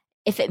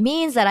 if it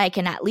means that I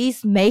can at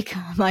least make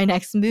my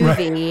next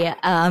movie,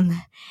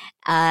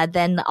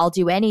 then I'll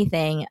do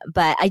anything.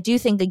 But I do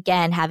think,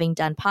 again, having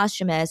done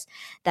Posthumous,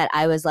 that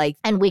I was like,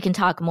 and we can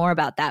talk more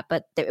about that,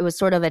 but it was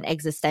sort of an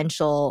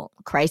existential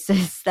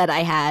crisis that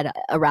I had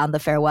around The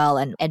Farewell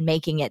and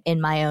making it in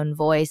my own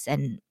voice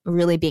and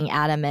really being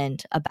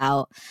adamant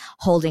about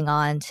holding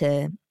on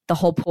to the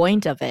whole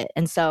point of it.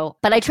 And so,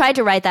 but I tried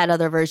to write that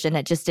other version.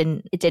 It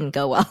didn't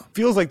go well.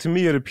 Feels like to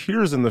me it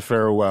appears in The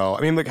Farewell.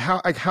 I mean,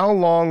 how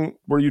long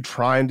were you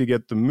trying to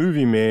get the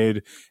movie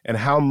made, and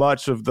how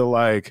much of the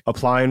like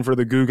applying for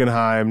the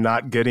Guggenheim,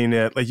 not getting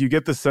it, like you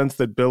get the sense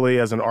that Billie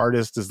as an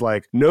artist is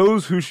like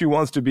knows who she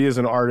wants to be as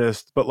an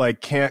artist, but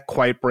like can't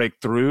quite break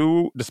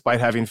through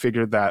despite having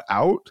figured that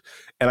out.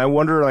 And I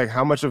wonder like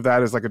how much of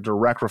that is like a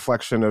direct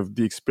reflection of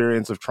the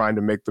experience of trying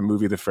to make the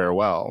movie The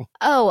Farewell.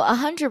 Oh,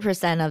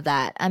 100% of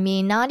that. I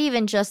mean, not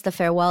even just The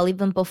Farewell,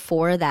 even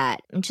before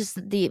that, just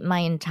my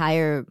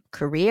entire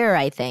career,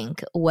 I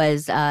think,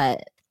 was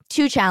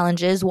two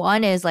challenges.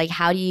 One is like,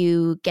 how do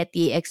you get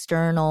the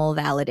external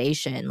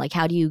validation? Like,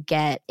 how do you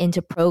get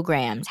into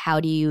programs? How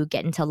do you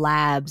get into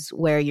labs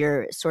where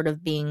you're sort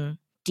of being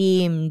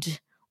deemed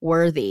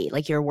worthy,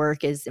 like your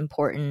work is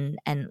important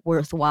and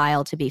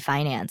worthwhile to be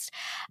financed?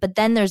 But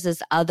then there's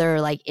this other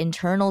like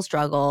internal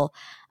struggle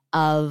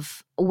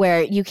of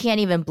where you can't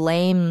even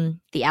blame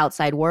the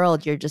outside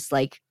world. You're just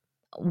like,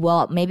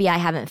 well, maybe I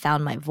haven't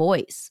found my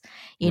voice,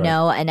 you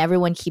know, and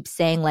everyone keeps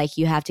saying like,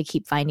 you have to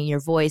keep finding your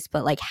voice,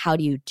 but like, how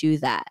do you do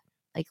that?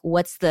 Like,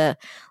 what's the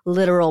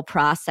literal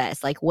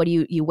process? Like, what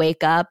do you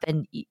wake up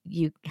and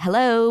you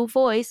hello,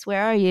 voice,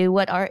 where are you?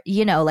 What are,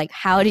 you know, like,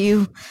 how do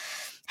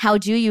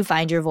you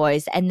find your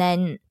voice? And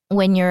then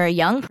when you're a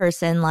young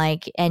person,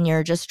 like, and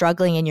you're just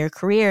struggling in your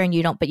career and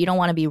you don't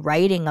want to be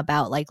writing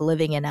about like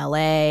living in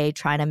LA,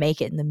 trying to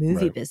make it in the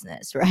movie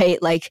business,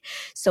 right? Like,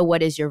 so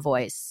what is your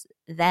voice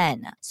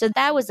then? So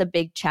that was a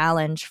big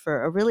challenge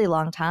for a really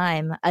long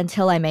time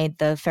until I made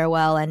The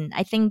Farewell. And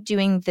I think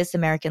doing This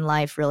American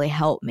Life really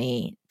helped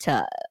me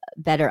to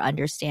better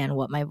understand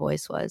what my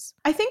voice was.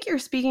 I think you're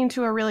speaking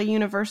to a really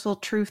universal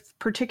truth,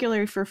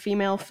 particularly for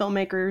female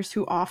filmmakers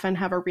who often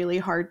have a really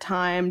hard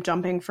time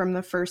jumping from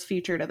the first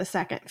feature to the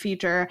second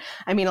feature.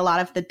 I mean, a lot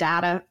of the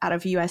data out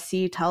of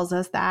USC tells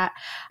us that.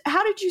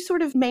 How did you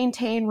sort of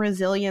maintain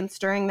resilience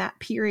during that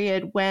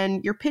period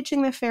when you're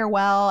pitching The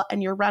Farewell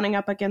and you're running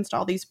up against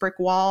all these brick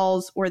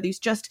walls or these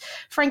just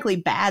frankly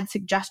bad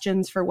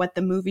suggestions for what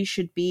the movie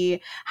should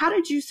be? How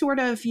did you sort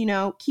of, you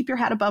know, keep your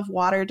head above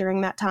water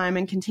during that time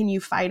and continue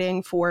fighting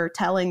for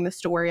telling the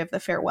story of The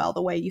Farewell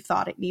the way you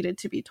thought it needed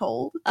to be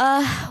told?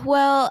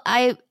 Well,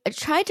 I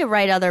tried to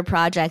write other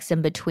projects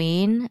in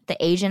between. The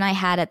agent I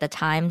had at the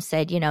time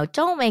said, you know,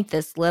 don't make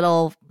this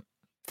little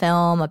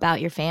film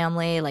about your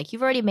family. Like,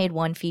 you've already made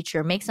one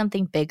feature, make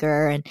something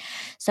bigger. And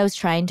so I was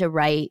trying to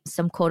write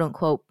some quote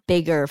unquote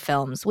bigger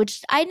films,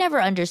 which I never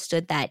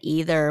understood that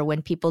either.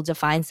 When people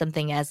define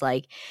something as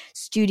like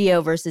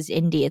studio versus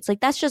indie, it's like,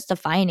 that's just a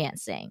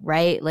financing,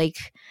 right? Like,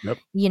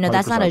 you know, 100%.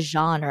 That's not a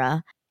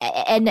genre.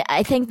 And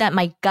I think that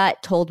my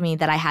gut told me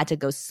that I had to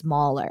go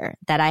smaller,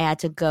 that I had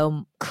to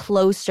go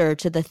closer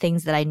to the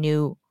things that I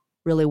knew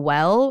really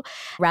well,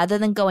 rather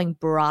than going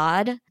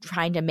broad,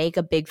 trying to make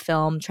a big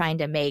film, trying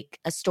to make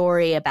a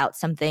story about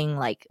something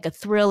like a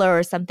thriller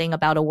or something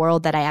about a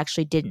world that I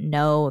actually didn't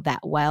know that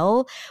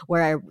well,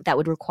 that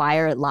would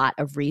require a lot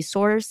of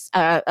research.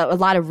 I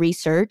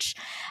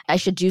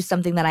should do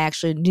something that I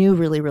actually knew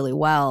really, really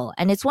well.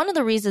 And it's one of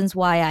the reasons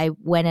why I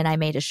went and I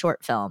made a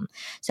short film.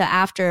 So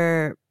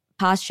after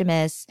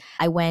Posthumous,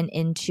 I went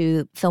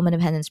into Film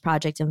Independence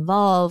Project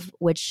Involve,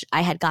 which I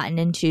had gotten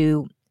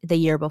into the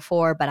year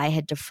before, but I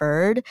had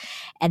deferred.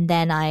 And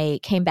then I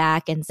came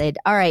back and said,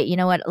 all right, you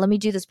know what, let me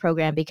do this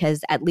program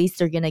because at least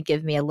they're going to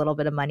give me a little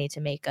bit of money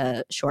to make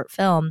a short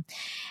film.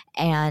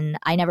 And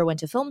I never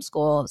went to film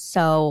school.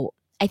 So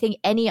I think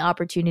any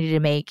opportunity to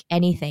make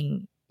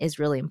anything is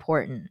really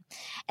important.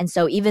 And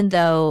so even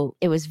though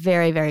it was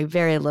very, very,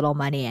 very little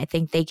money, I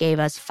think they gave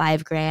us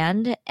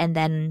 $5,000 and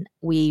then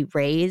we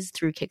raised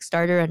through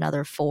Kickstarter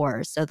another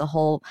 $4,000. So the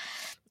whole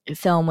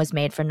film was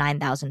made for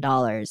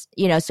 $9,000.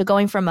 You know, so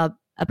going from a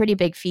pretty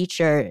big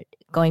feature,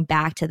 going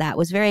back to that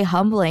was very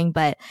humbling,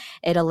 but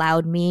it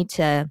allowed me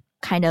to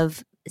kind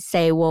of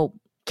say, well,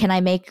 can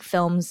I make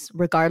films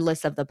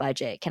regardless of the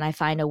budget? Can I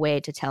find a way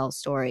to tell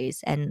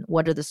stories? And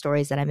what are the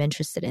stories that I'm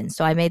interested in?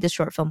 So I made this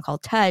short film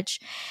called Touch.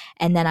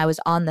 And then I was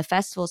on the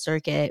festival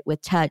circuit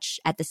with Touch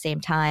at the same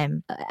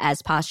time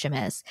as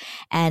Posthumous,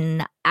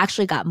 and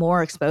actually got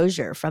more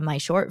exposure from my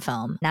short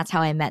film. That's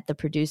how I met the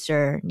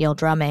producer, Neil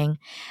Drumming,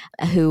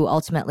 who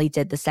ultimately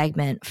did the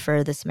segment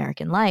for This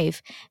American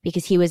Life,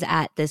 because he was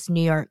at this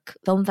New York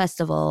Film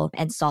Festival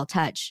and saw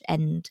Touch,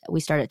 and we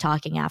started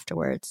talking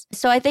afterwards.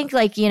 So I think,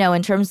 like, you know,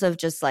 in terms of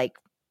just like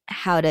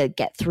how to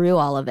get through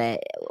all of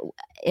it,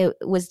 it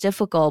was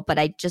difficult, but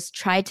I just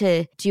tried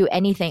to do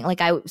anything.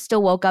 Like, I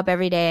still woke up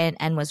every day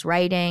and was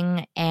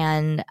writing.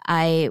 And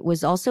I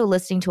was also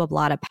listening to a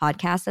lot of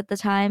podcasts at the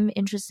time,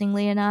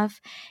 interestingly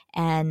enough.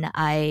 And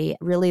I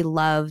really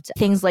loved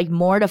things like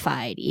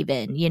Mortified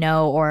even, you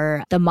know,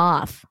 or The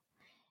Moth.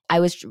 I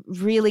was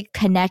really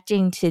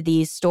connecting to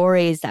these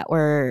stories that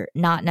were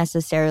not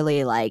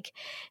necessarily like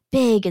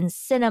big in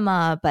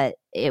cinema, but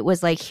it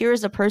was like,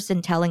 here's a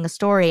person telling a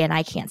story and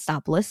I can't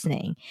stop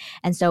listening.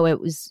 And so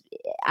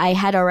I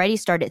had already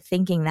started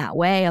thinking that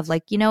way of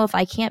like, if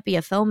I can't be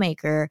a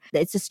filmmaker,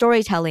 it's the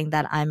storytelling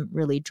that I'm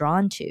really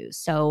drawn to.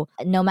 So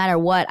no matter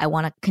what, I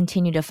want to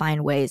continue to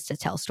find ways to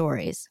tell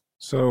stories.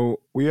 So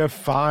we have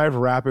 5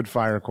 rapid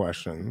fire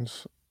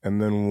questions and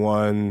then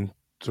one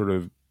sort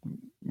of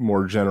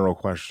more general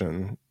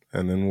question,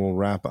 and then we'll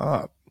wrap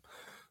up.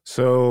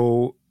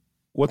 So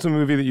what's a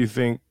movie that you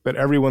think that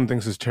everyone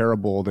thinks is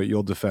terrible that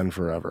you'll defend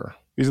forever?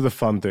 These are the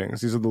fun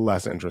things. These are the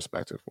less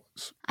introspective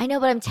ones. I know,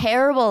 but I'm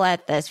terrible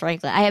at this,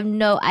 frankly. I have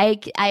no,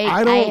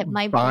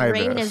 my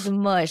brain is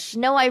mush.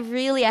 No, I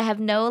have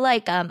no,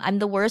 like, I'm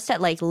the worst at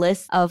like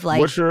lists of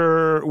like. What's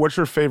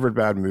your favorite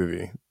bad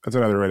movie? That's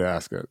another way to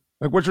ask it.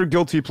 Like, what's your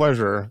guilty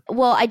pleasure?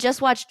 Well, I just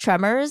watched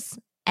Tremors.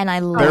 And I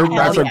love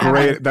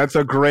that's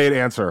a great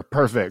answer.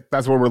 Perfect.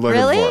 That's what we're looking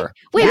for.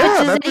 Wait,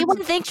 but does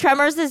anyone think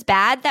Tremors is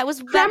bad? That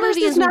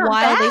movie is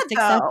wildly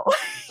successful.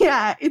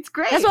 Yeah, it's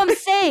great. That's what I'm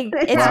saying.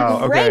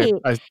 It's great.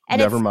 Okay.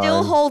 And it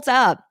still holds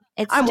up.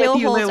 I'm with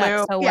you, Lulu.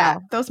 Up so yeah,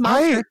 well. Those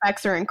monster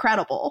effects are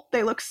incredible.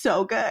 They look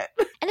so good.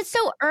 And it's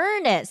so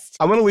earnest.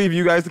 I'm going to leave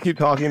you guys to keep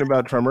talking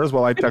about Tremors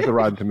while I check the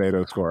Rotten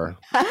Tomato score.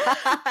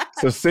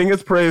 So sing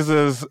its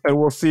praises, and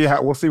we'll see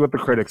what the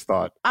critics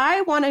thought.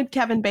 I wanted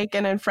Kevin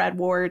Bacon and Fred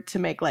Ward to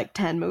make like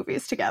 10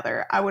 movies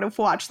together. I would have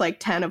watched like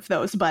 10 of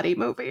those buddy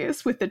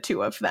movies with the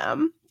two of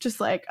them. Just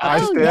like,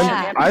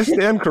 I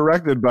stand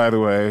corrected, by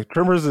the way.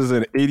 Tremors is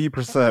an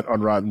 80%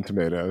 on Rotten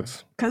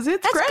Tomatoes. Because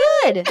it's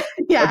great. Good.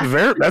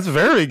 Yeah. That's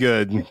very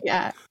good.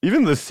 Yeah.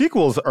 Even the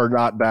sequels are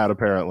not bad,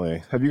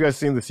 apparently. Have you guys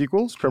seen the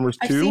sequels? Tremors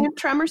 2? I've seen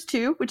Tremors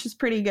 2, which is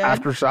pretty good.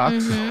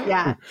 Aftershocks. Mm-hmm.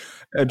 Yeah.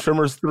 And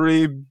Tremors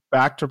 3,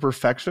 Back to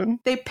Perfection.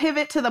 They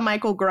pivot to the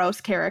Michael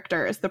Gross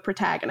character as the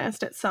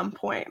protagonist at some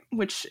point,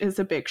 which is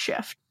a big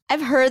shift.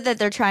 I've heard that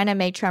they're trying to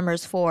make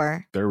Tremors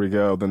 4. There we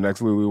go. The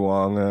next Lulu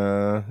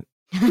Wang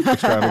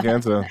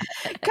extravaganza.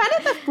 Kind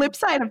of the flip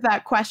side of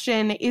that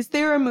question, is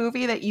there a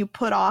movie that you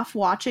put off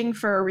watching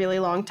for a really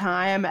long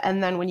time,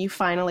 and then when you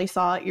finally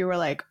saw it, you were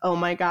like, oh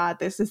my God,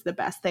 this is the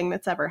best thing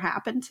that's ever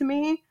happened to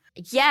me?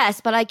 Yes,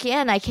 but I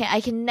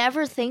can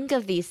never think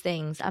of these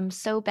things. I'm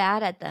so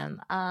bad at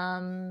them.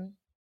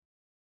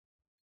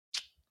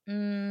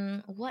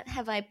 What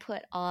have I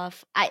put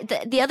off?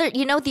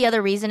 The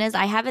other reason is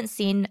I haven't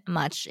seen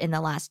much in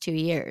the last 2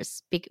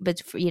 years,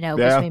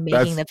 between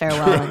making the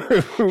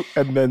farewell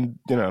and then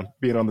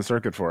being on the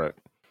circuit for it.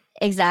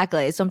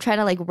 Exactly. So I'm trying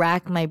to like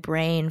rack my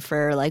brain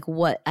for like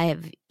what I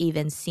have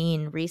even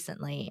seen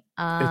recently.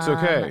 It's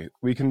okay.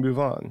 We can move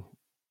on.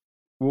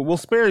 We'll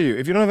spare you.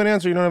 If you don't have an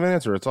answer, you don't have an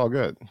answer. It's all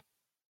good.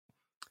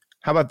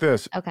 How about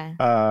this? Okay.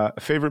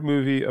 Favorite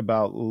movie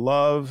about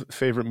love,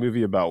 favorite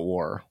movie about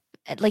war.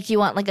 Like, you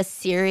want like a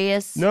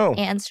serious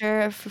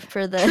answer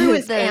for the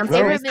truest answer.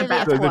 Favorite movie?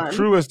 The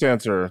truest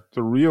answer,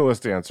 the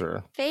realest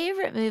answer.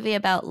 Favorite movie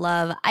about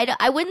love.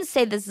 I wouldn't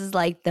say this is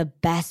like the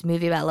best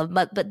movie about love,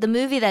 but the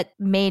movie that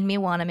made me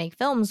want to make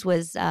films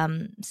was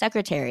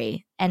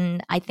Secretary,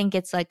 and I think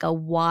it's like a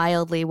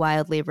wildly,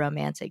 wildly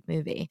romantic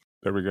movie.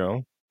 There we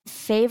go.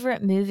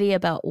 Favorite movie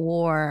about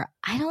war.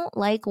 I don't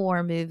like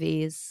war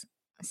movies,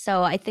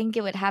 so I think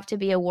it would have to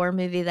be a war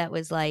movie that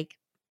was like,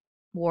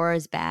 war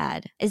is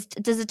bad.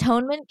 Does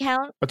Atonement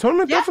count?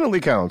 Atonement definitely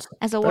counts.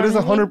 As a war movie? That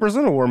is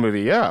 100% a war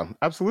movie. Yeah,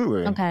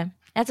 absolutely. Okay.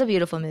 That's a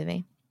beautiful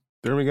movie.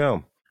 There we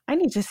go. I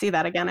need to see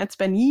that again. It's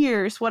been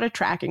years. What a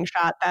tracking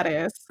shot that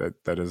is.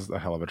 That is a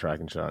hell of a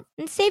tracking shot.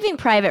 And Saving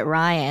Private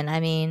Ryan,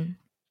 I mean,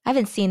 I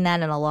haven't seen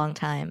that in a long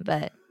time,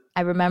 but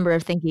I remember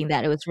thinking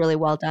that it was really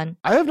well done.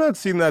 I have not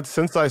seen that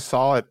since I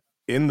saw it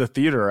in the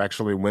theater,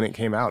 actually, when it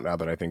came out, now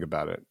that I think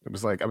about it. It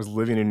was like, I was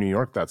living in New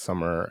York that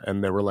summer,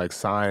 and there were like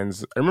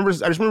signs. I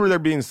just remember there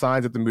being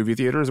signs at the movie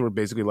theaters that were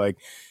basically like,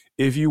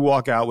 if you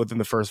walk out within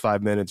the first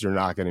 5 minutes, you're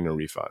not getting a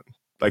refund.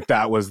 Like,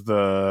 that was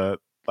the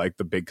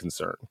big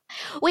concern.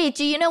 Wait,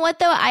 do you know what,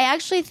 though? I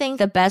actually think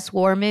the best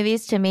war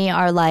movies to me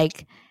are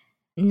like,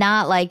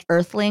 not like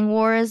Earthling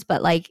Wars,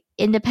 but like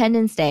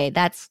Independence Day.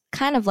 That's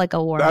kind of like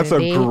a war movie. That's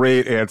a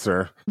great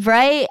answer.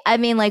 Right? I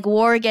mean, like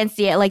war against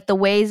the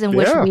ways in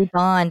which we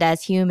bond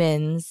as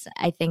humans.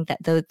 I think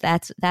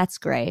that's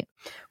great.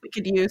 We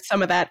could use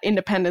some of that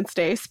Independence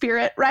Day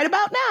spirit right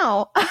about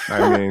now.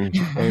 I mean,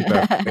 ain't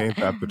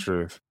that the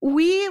truth?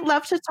 We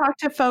love to talk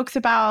to folks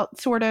about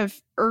sort of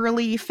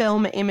early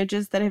film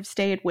images that have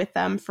stayed with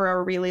them for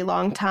a really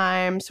long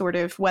time, sort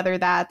of whether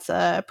that's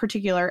a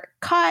particular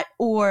cut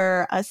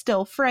or a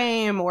still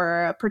frame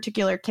or a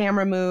particular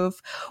camera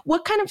move.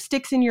 What kind of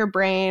sticks in your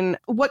brain?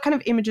 What kind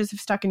of images have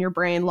stuck in your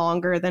brain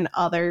longer than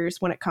others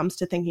when it comes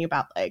to thinking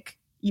about like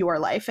your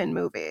life in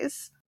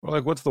movies? Well,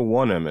 like, what's the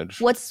one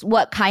image?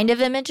 What kind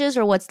of images,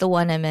 or what's the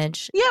one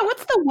image? Yeah,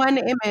 what's the one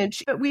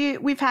image? But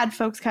we've had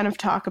folks kind of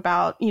talk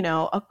about,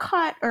 a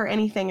cut or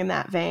anything in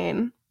that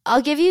vein.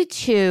 I'll give you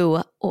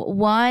two.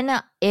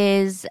 One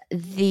is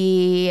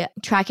the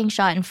tracking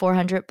shot in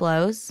 400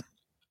 Blows.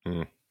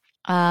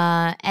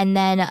 And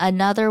then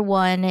another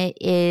one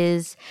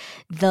is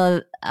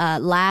the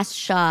last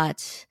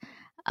shot,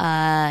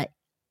 Julieta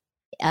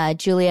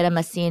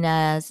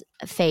Messina's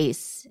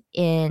face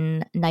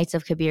in Knights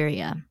of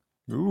Cabiria.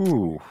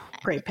 Ooh.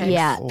 Great pick.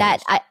 Yeah,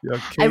 that Yeah,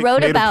 I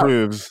wrote Kate about.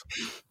 approves.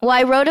 Well,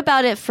 I wrote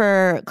about it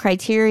for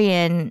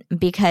Criterion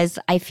because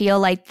I feel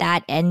like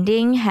that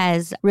ending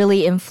has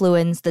really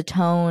influenced the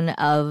tone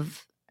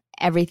of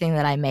everything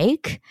that I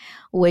make,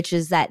 which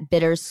is that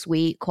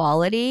bittersweet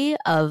quality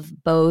of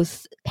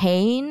both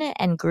pain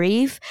and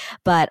grief,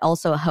 but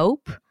also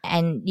hope.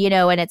 And,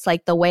 and it's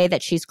like the way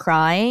that she's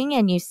crying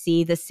and you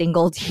see the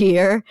single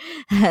tear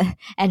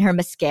and her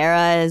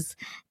mascara is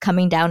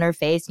coming down her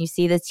face and you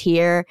see the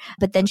tear,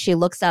 but then she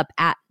looks up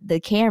at the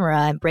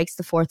camera and breaks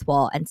the fourth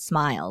wall and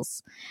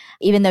smiles,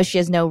 even though she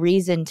has no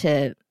reason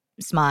to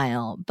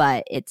smile.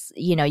 But it's,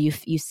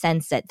 you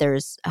sense that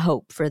there's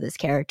hope for this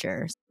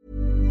character.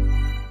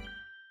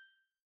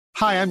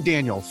 Hi, I'm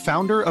Daniel,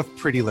 founder of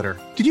Pretty Litter.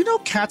 Did you know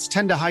cats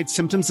tend to hide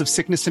symptoms of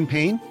sickness and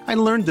pain? I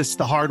learned this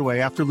the hard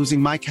way after losing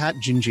my cat,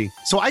 Gingy.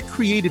 So I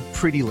created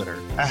Pretty Litter,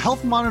 a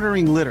health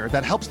monitoring litter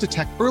that helps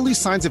detect early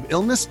signs of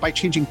illness by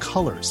changing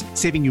colors,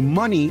 saving you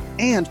money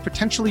and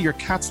potentially your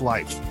cat's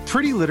life.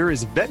 Pretty Litter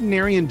is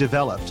veterinarian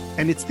developed,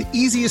 and it's the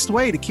easiest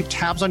way to keep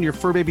tabs on your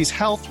fur baby's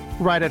health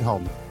right at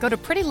home. Go to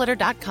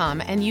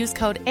prettylitter.com and use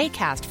code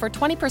ACAST for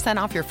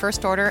 20% off your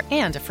first order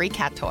and a free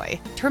cat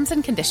toy. Terms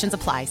and conditions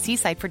apply. See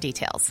site for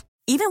details.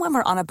 Even when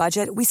we're on a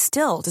budget, we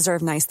still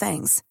deserve nice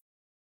things.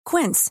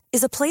 Quince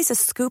is a place to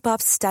scoop up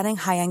stunning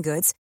high-end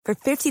goods for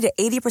 50 to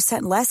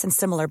 80% less than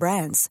similar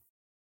brands.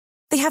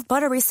 They have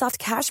buttery soft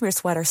cashmere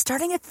sweaters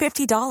starting at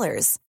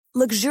 $50,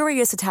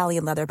 luxurious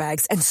Italian leather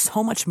bags, and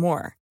so much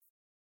more.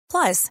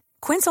 Plus,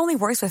 Quince only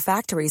works with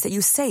factories that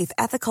use safe,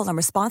 ethical, and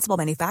responsible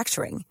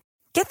manufacturing.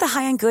 Get the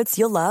high-end goods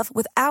you'll love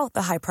without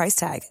the high price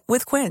tag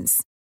with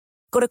Quince.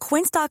 Go to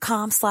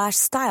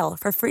quince.com/style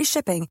for free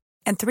shipping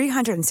and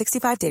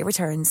 365-day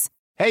returns.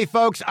 Hey,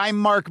 folks, I'm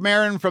Mark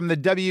Maron from the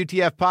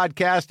WTF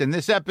Podcast, and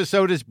this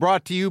episode is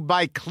brought to you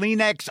by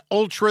Kleenex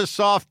Ultra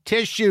Soft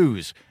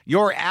Tissues,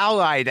 your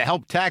ally to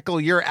help tackle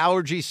your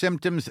allergy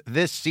symptoms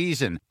this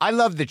season. I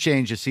love the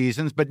change of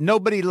seasons, but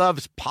nobody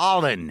loves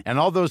pollen and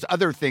all those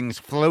other things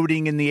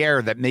floating in the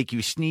air that make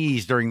you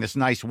sneeze during this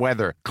nice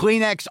weather.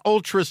 Kleenex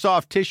Ultra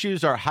Soft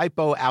Tissues are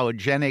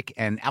hypoallergenic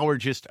and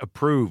allergist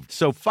approved,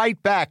 so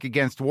fight back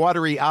against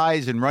watery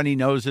eyes and runny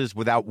noses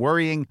without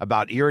worrying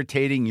about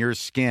irritating your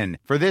skin.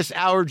 For this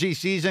allergy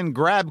season,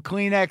 grab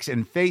Kleenex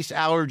and face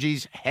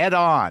allergies head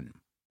on.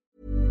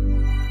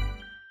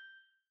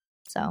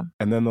 So,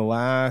 And then the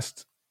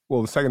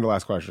second to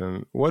last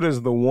question, what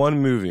is the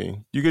one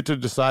movie, you get to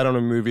decide on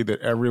a movie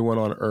that everyone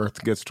on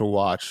Earth gets to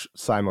watch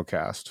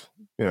simulcast,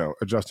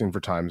 adjusting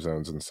for time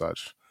zones and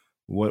such.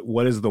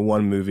 What is the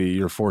one movie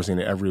you're forcing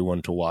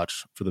everyone to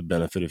watch for the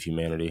benefit of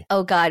humanity?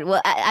 oh God.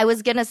 Well, I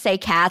was going to say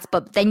Cats,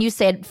 but then you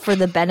said for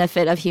the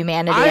benefit of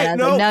humanity.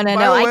 And I was like,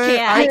 no, I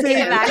can't. I take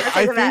it back.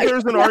 I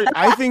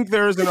think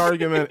there's an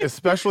argument,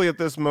 especially at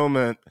this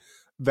moment,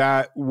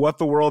 that what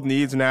the world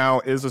needs now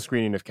is a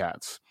screening of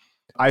Cats.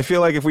 I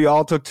feel like if we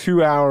all took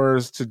 2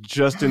 hours to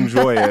just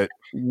enjoy it,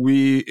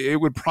 it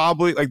would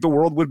probably, the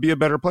world would be a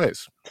better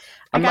place.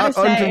 I'm not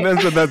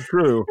unconvinced that that's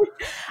true.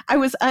 I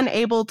was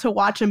unable to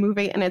watch a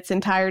movie in its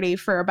entirety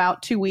for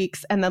about 2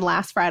 weeks. And then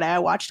last Friday I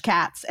watched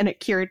Cats, and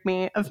it cured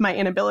me of my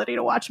inability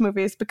to watch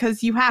movies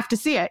because you have to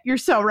see it. You're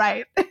so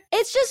right.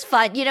 It's just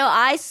fun.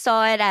 I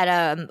saw it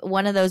at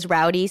one of those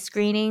rowdy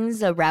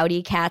screenings,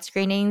 rowdy cat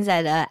screenings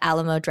at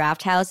Alamo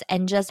Draft House,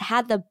 and just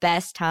had the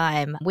best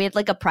time. We had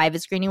a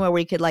private screening where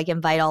we could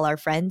invite all our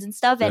friends and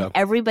stuff. And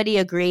everybody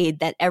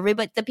agreed that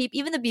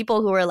even the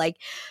people who were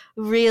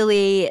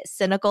really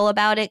cynical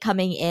about it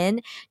coming in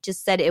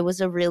just said it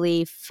was a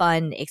really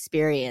fun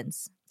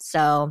experience.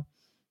 So,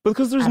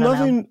 because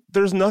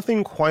there's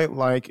nothing quite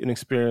like an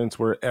experience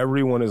where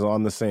everyone is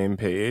on the same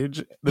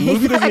page. The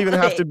movie doesn't even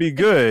have to be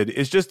good.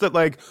 It's just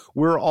that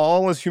we're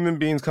all as human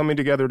beings coming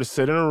together to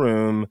sit in a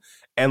room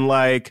and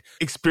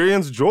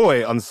experience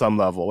joy on some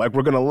level. We're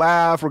going to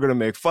laugh, we're going to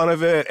make fun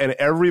of it, and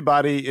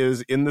everybody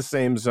is in the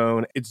same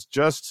zone. It's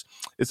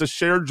a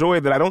shared joy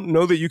that I don't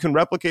know that you can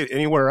replicate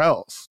anywhere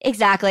else.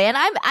 Exactly. And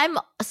I'm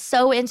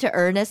so into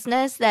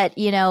earnestness that,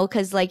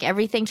 because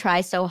everything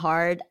tries so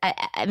hard.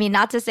 I mean,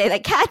 not to say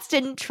that Cats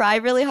didn't try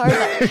really hard,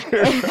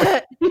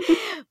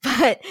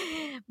 but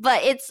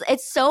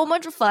it's so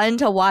much fun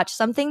to watch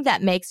something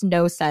that makes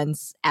no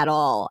sense at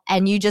all.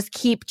 And you just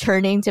keep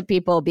turning to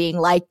people being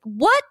like,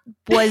 what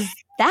was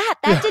that?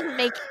 That didn't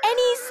make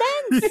any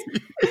sense.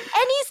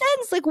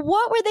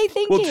 What were they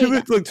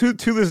thinking? Well, to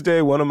this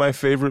day, one of my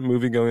favorite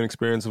movie-going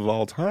experiences of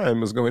all time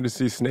was going to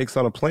see Snakes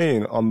on a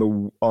Plane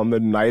on the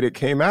night it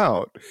came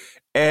out.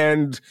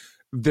 And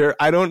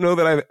I don't know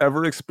that I've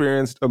ever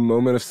experienced a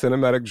moment of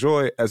cinematic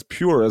joy as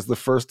pure as the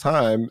first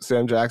time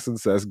Sam Jackson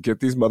says, "Get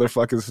these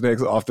motherfucking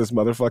snakes off this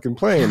motherfucking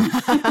plane."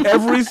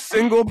 Every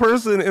single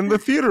person in the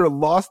theater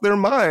lost their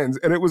minds,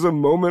 and it was a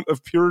moment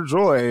of pure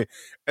joy.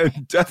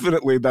 And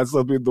definitely that's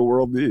something the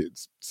world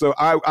needs. So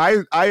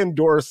I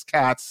endorse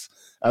Cats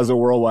as a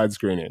worldwide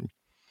screening.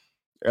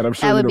 And I'm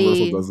sure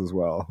Universal does as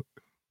well.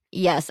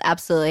 Yes,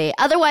 absolutely.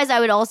 Otherwise, I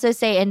would also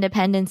say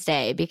Independence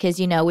Day because,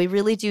 we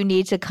really do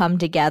need to come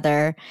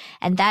together.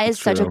 And that is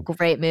such a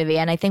great movie.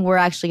 And I think we're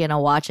actually going to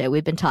watch it.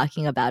 We've been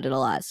talking about it a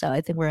lot. So I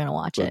think we're going to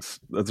watch it.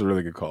 That's a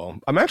really good call.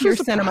 I'm actually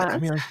surprised. I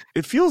mean,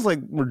 it feels like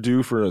we're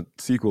due for a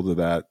sequel to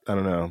that. I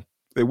don't know.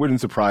 It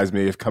wouldn't surprise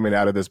me if coming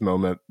out of this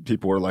moment,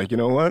 people were like, you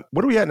know what?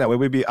 What are we at now?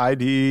 Would we be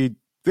ID?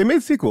 They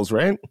made sequels,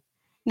 right?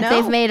 No.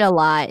 They've made a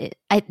lot.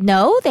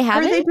 No, they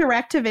haven't. Are they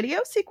direct-to-video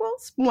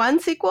sequels?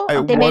 One sequel?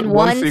 They made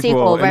one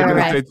sequel.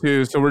 Right. Day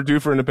 2, so we're due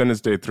for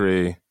Independence Day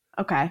 3.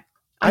 Okay.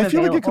 I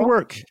feel like it could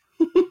work.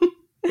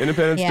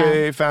 Independence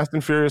Day, Fast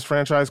and Furious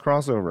franchise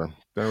crossover.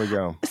 There we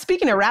go.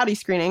 Speaking of rowdy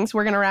screenings,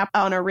 we're going to wrap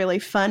on a really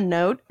fun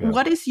note. Yeah.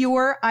 What is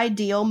your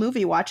ideal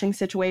movie watching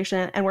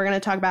situation? And we're going to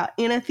talk about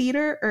in a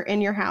theater or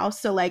in your house.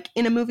 So like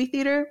in a movie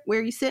theater, where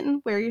are you sitting?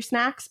 Where are your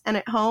snacks? And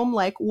at home,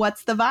 like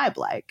what's the vibe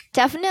like?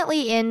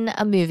 Definitely in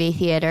a movie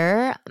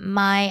theater.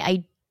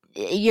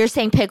 You're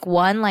saying pick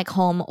one, like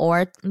home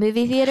or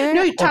movie theater?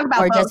 No, you talk about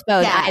both. Just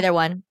both, yeah. Either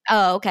one.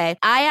 Oh, okay.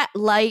 I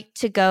like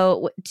to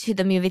go to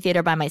the movie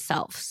theater by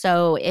myself.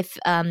 So if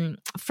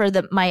for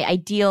my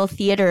ideal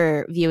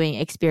theater viewing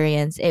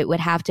experience, it would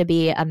have to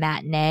be a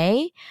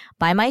matinee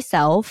by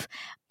myself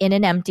in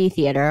an empty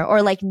theater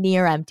or like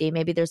near empty.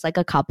 Maybe there's like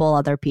a couple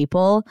other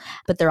people,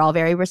 but they're all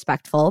very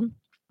respectful.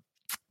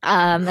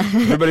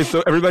 Everybody's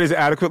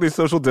adequately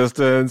social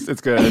distanced.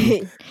 It's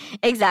good.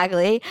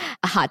 Exactly.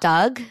 A hot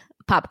dog.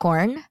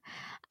 Popcorn,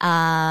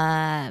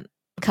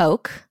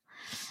 Coke,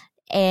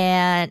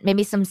 and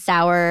maybe some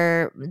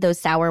those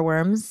sour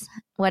worms.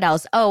 What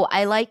else? Oh,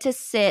 I like to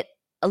sit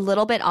a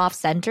little bit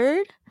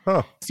off-centered.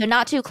 Huh. So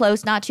not too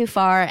close, not too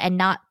far, and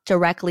not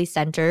directly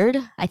centered.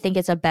 I think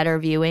it's a better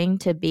viewing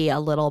to be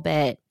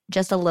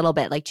just a little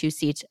bit, like 2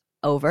 seats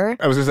over.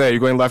 I was going to say, you're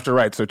going left or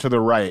right, so to the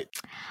right.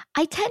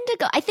 I tend to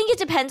go, I think it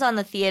depends on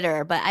the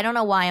theater, but I don't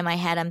know why in my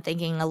head I'm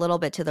thinking a little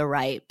bit to the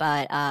right,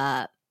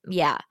 but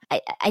yeah,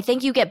 I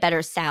think you get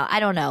better sound. I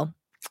don't know.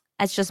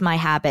 That's just my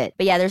habit.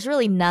 But yeah, there's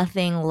really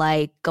nothing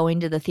like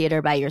going to the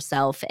theater by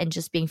yourself and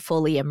just being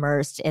fully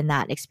immersed in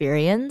that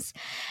experience.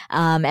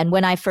 And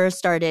when I first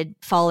started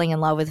falling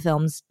in love with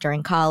films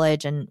during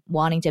college and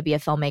wanting to be a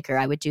filmmaker,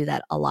 I would do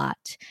that a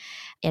lot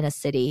in a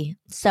city.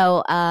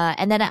 So,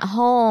 and then at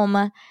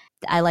home,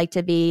 I like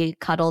to be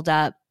cuddled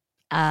up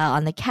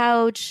on the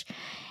couch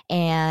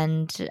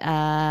and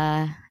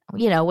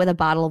with a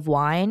bottle of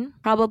wine,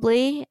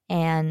 probably.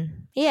 And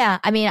yeah,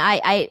 I mean,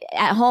 I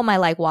at home, I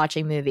like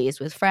watching movies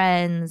with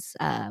friends,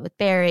 with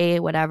Barry,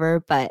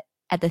 whatever. But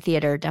at the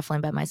theater,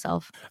 definitely by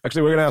myself.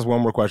 Actually, we're going to ask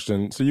one more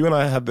question. So you and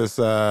I had this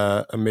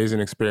amazing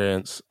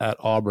experience at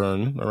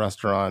Auburn, a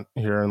restaurant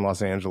here in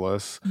Los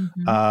Angeles,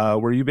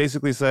 where you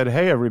basically said,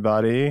 hey,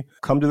 everybody,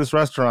 come to this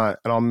restaurant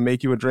and I'll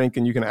make you a drink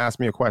and you can ask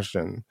me a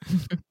question,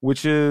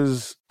 which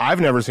is,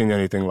 I've never seen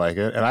anything like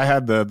it. And I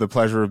had the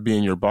pleasure of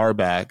being your bar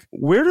back.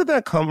 Where did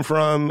that come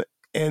from?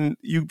 And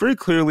you very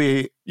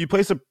clearly, you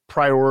place a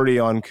priority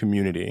on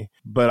community,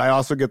 but I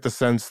also get the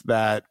sense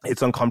that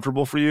it's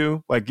uncomfortable for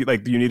you. Like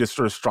you need a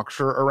sort of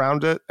structure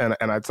around it. And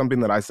it's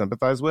something that I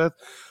sympathize with.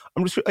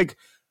 I'm just like,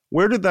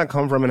 where did that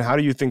come from? And how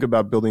do you think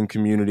about building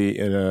community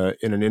in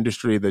an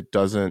industry that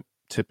doesn't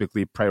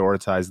typically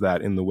prioritize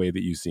that in the way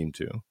that you seem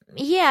to?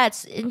 Yeah,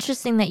 it's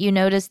interesting that you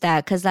noticed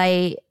that because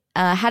I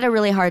had a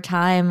really hard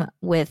time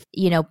with,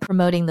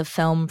 promoting the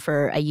film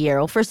for a year.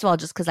 Well, first of all,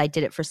 just because I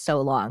did it for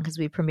so long because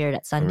we premiered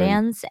at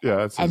Sundance. Yeah,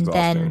 that's and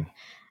exhausting.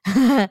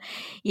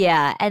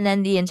 Yeah. And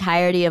then the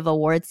entirety of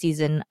award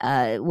season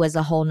was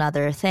a whole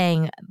nother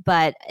thing.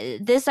 But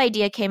this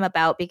idea came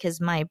about because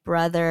my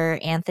brother,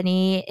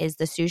 Anthony, is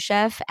the sous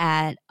chef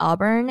at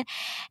Auburn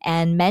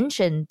and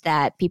mentioned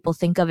that people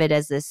think of it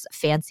as this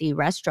fancy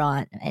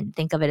restaurant and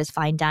think of it as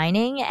fine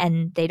dining,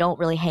 and they don't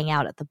really hang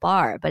out at the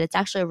bar. But it's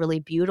actually a really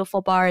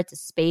beautiful bar. It's a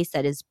space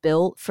that is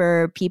built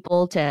for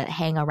people to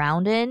hang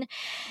around in.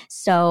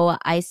 So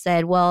I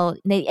said, well,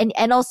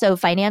 and also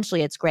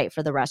financially, it's great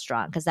for the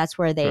restaurant because that's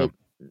where they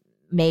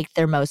make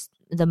the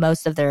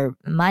most of their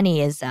money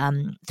is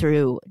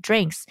through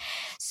drinks.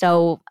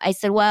 So I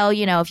said, well,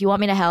 if you want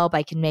me to help,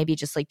 I can maybe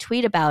just like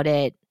tweet about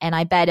it. And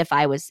I bet if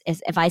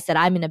I said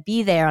I'm going to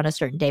be there on a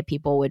certain day,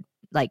 people would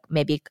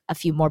maybe a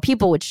few more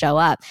people would show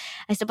up.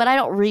 I said, but I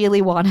don't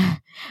really want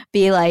to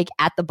be like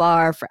at the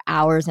bar for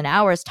hours and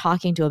hours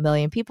talking to a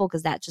million people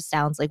because that just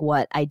sounds like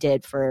what I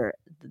did for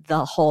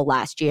the whole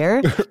last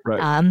year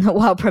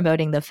while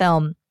promoting the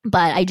film.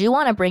 But I do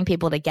want to bring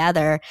people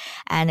together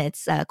and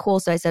it's cool.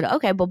 So I said,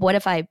 okay, but what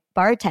if I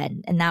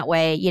bartend? And that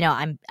way,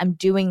 I'm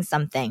doing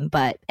something,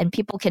 and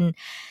people can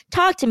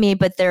talk to me,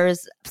 but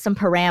there's some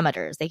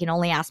parameters. They can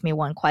only ask me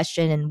one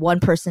question and one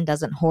person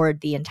doesn't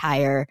hoard the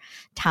entire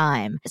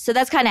time. So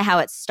that's kind of how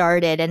it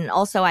started. And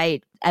also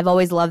I've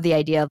always loved the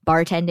idea of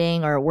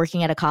bartending or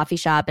working at a coffee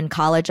shop. In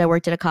college, I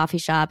worked at a coffee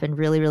shop and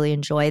really, really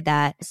enjoyed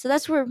that. So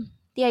that's where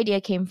the idea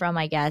came from,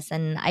 I guess.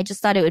 And I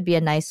just thought it would be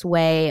a nice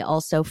way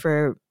also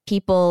for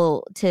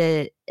people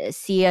to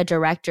see a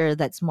director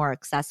that's more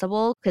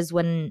accessible. Because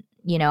when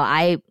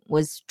I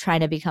was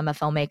trying to become a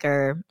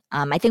filmmaker.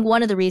 I think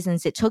one of the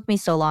reasons it took me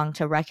so long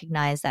to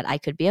recognize that I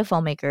could be a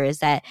filmmaker is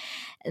that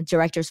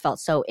directors felt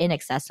so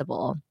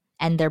inaccessible.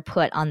 And they're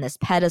put on this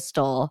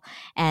pedestal,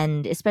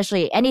 and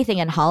especially anything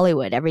in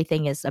Hollywood,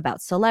 everything is about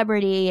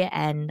celebrity,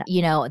 and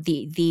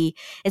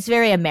it's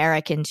very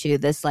American too.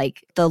 This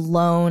like the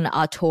lone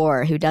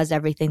auteur who does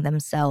everything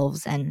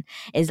themselves and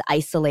is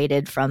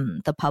isolated from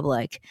the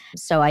public.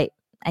 So I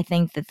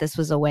think that this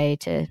was a way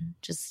to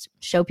just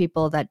show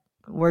people that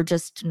we're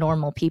just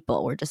normal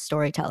people. We're just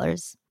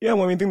storytellers. Yeah,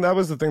 well, I think that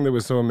was the thing that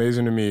was so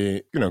amazing to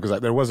me,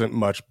 because there wasn't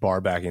much bar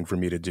backing for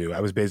me to do.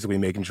 I was basically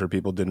making sure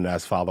people didn't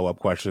ask follow-up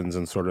questions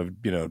and sort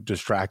of,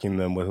 distracting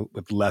them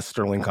with less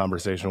sterling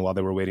conversation while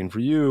they were waiting for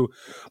you.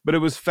 But it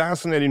was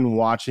fascinating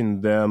watching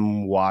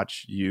them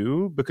watch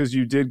you, because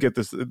you did get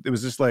this. It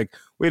was just like,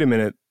 wait a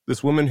minute,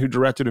 this woman who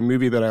directed a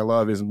movie that I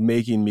love is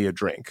making me a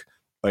drink.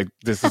 Like,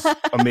 this is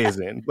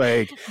amazing.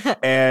 Like,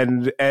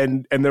 and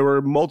there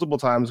were multiple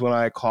times when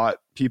I caught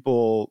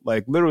people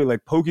like literally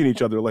like poking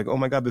each other, like, oh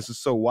my God, this is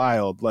so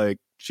wild. Like,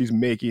 she's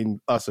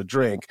making us a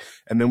drink.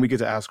 And then we get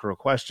to ask her a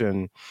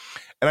question.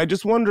 And I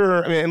just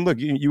wonder, and look,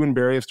 you and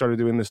Barry have started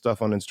doing this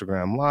stuff on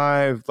Instagram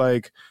Live.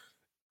 Like,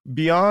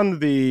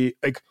 beyond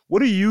what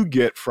do you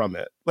get from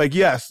it? Like,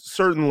 yes,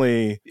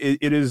 certainly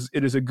it is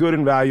a good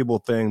and valuable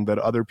thing that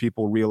other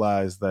people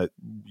realize that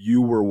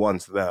you were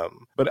once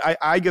them. But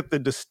I get the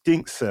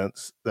distinct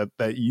sense that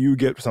you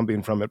get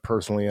something from it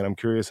personally, and I'm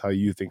curious how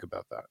you think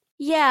about that.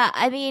 Yeah,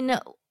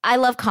 I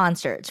love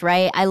concerts,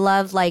 right? I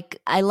love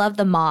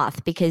the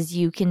Moth because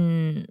you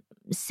can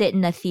sit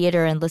in a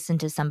theater and listen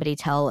to somebody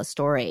tell a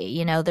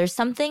story. There's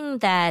something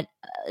that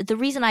the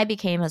reason I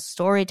became a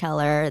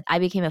storyteller, I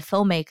became a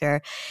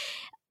filmmaker,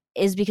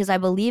 is because I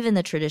believe in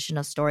the tradition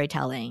of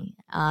storytelling.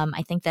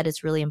 I think that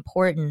it's really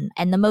important.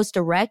 And the most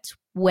direct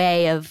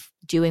way of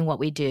doing what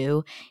we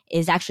do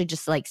is actually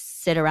just like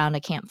sit around a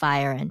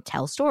campfire and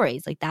tell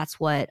stories. Like, that's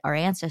what our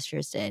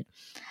ancestors did.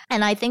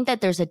 And I think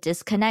that there's a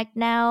disconnect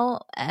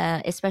now,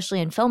 especially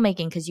in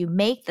filmmaking, because you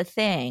make the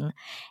thing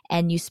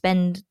and you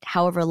spend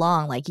however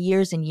long, like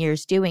years and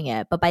years doing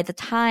it. But by the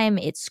time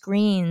it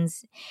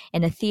screens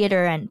in a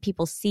theater and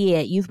people see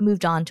it, you've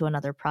moved on to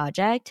another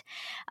project.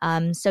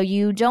 So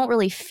you don't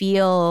really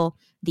feel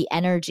the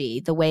energy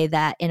the way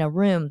that in a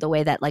room, the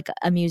way that like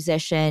a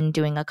musician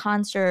doing a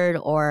concert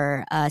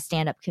or a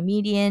stand-up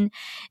comedian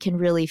can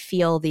really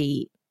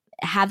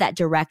have that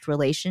direct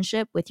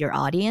relationship with your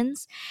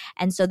audience.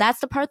 And so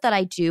that's the part that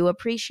I do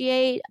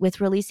appreciate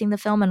with releasing the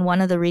film. And one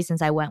of the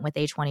reasons I went with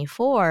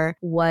A24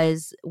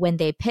 was when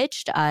they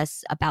pitched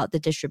us about the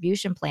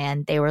distribution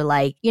plan, they were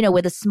like,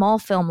 with a small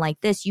film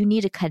like this, you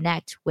need to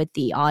connect with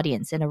the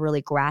audience in a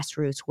really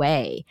grassroots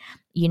way.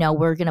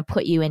 We're going to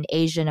put you in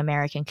Asian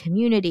American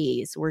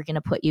communities. We're going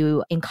to put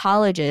you in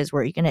colleges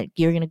where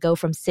you're going to go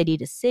from city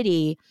to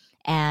city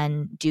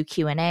and do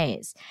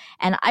Q&As.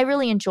 And I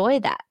really enjoy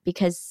that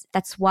because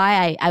that's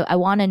why I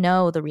want to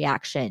know the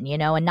reaction,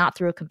 and not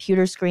through a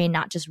computer screen,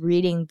 not just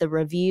reading the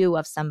review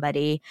of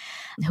somebody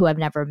who I've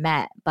never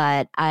met,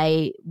 but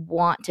I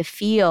want to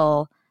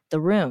feel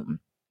the room.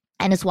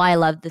 And it's why I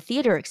love the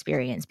theater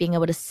experience, being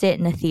able to sit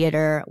in a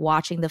theater,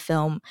 watching the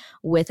film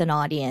with an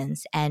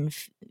audience and,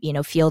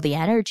 feel the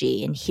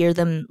energy and hear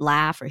them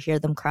laugh or hear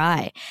them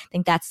cry. I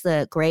think that's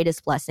the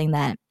greatest blessing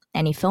that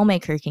any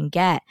filmmaker can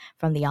get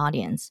from the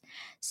audience.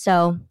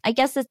 So I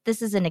guess that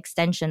this is an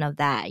extension of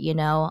that,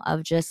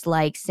 of just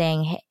like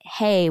saying,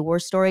 hey, we're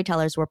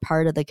storytellers, we're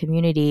part of the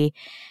community.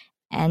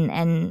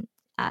 And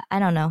I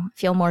don't know,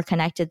 feel more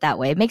connected that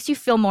way. It makes you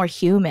feel more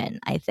human,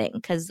 I think,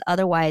 because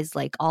otherwise,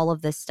 like, all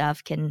of this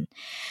stuff can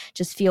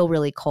just feel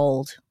really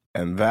cold.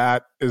 And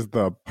that is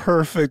the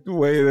perfect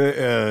way to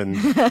end.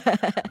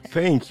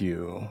 Thank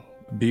you.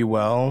 Be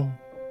well.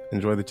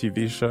 Enjoy the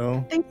TV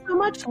show. Thanks so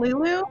much,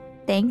 Lulu.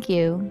 Thank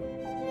you.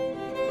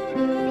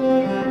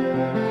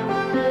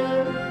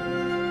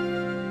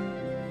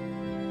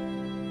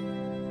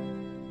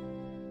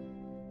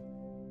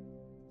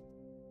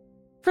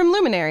 From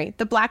Luminary,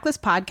 the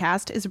Blacklist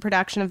podcast is a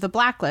production of The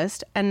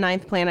Blacklist and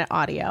Ninth Planet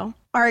Audio.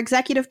 Our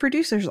executive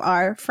producers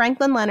are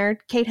Franklin Leonard,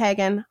 Kate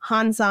Hagan,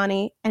 Hans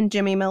Zani, and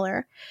Jimmy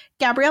Miller.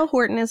 Gabrielle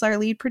Horton is our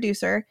lead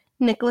producer.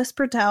 Nicholas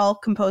Pertel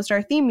composed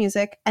our theme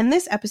music, and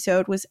this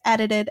episode was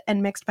edited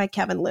and mixed by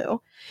Kevin Liu.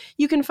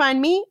 You can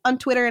find me on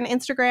Twitter and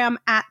Instagram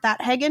at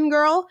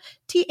 @ThatHagenGirl,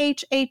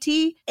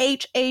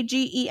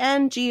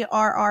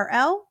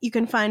 ThatHagenGrrl. You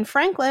can find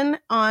Franklin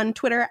on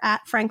Twitter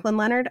at Franklin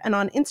Leonard and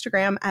on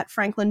Instagram at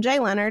Franklin J.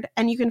 Leonard.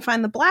 And you can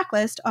find The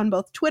Blacklist on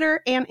both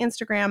Twitter and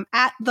Instagram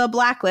at The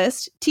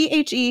Blacklist,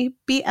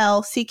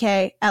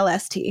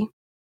 TheBlacklst.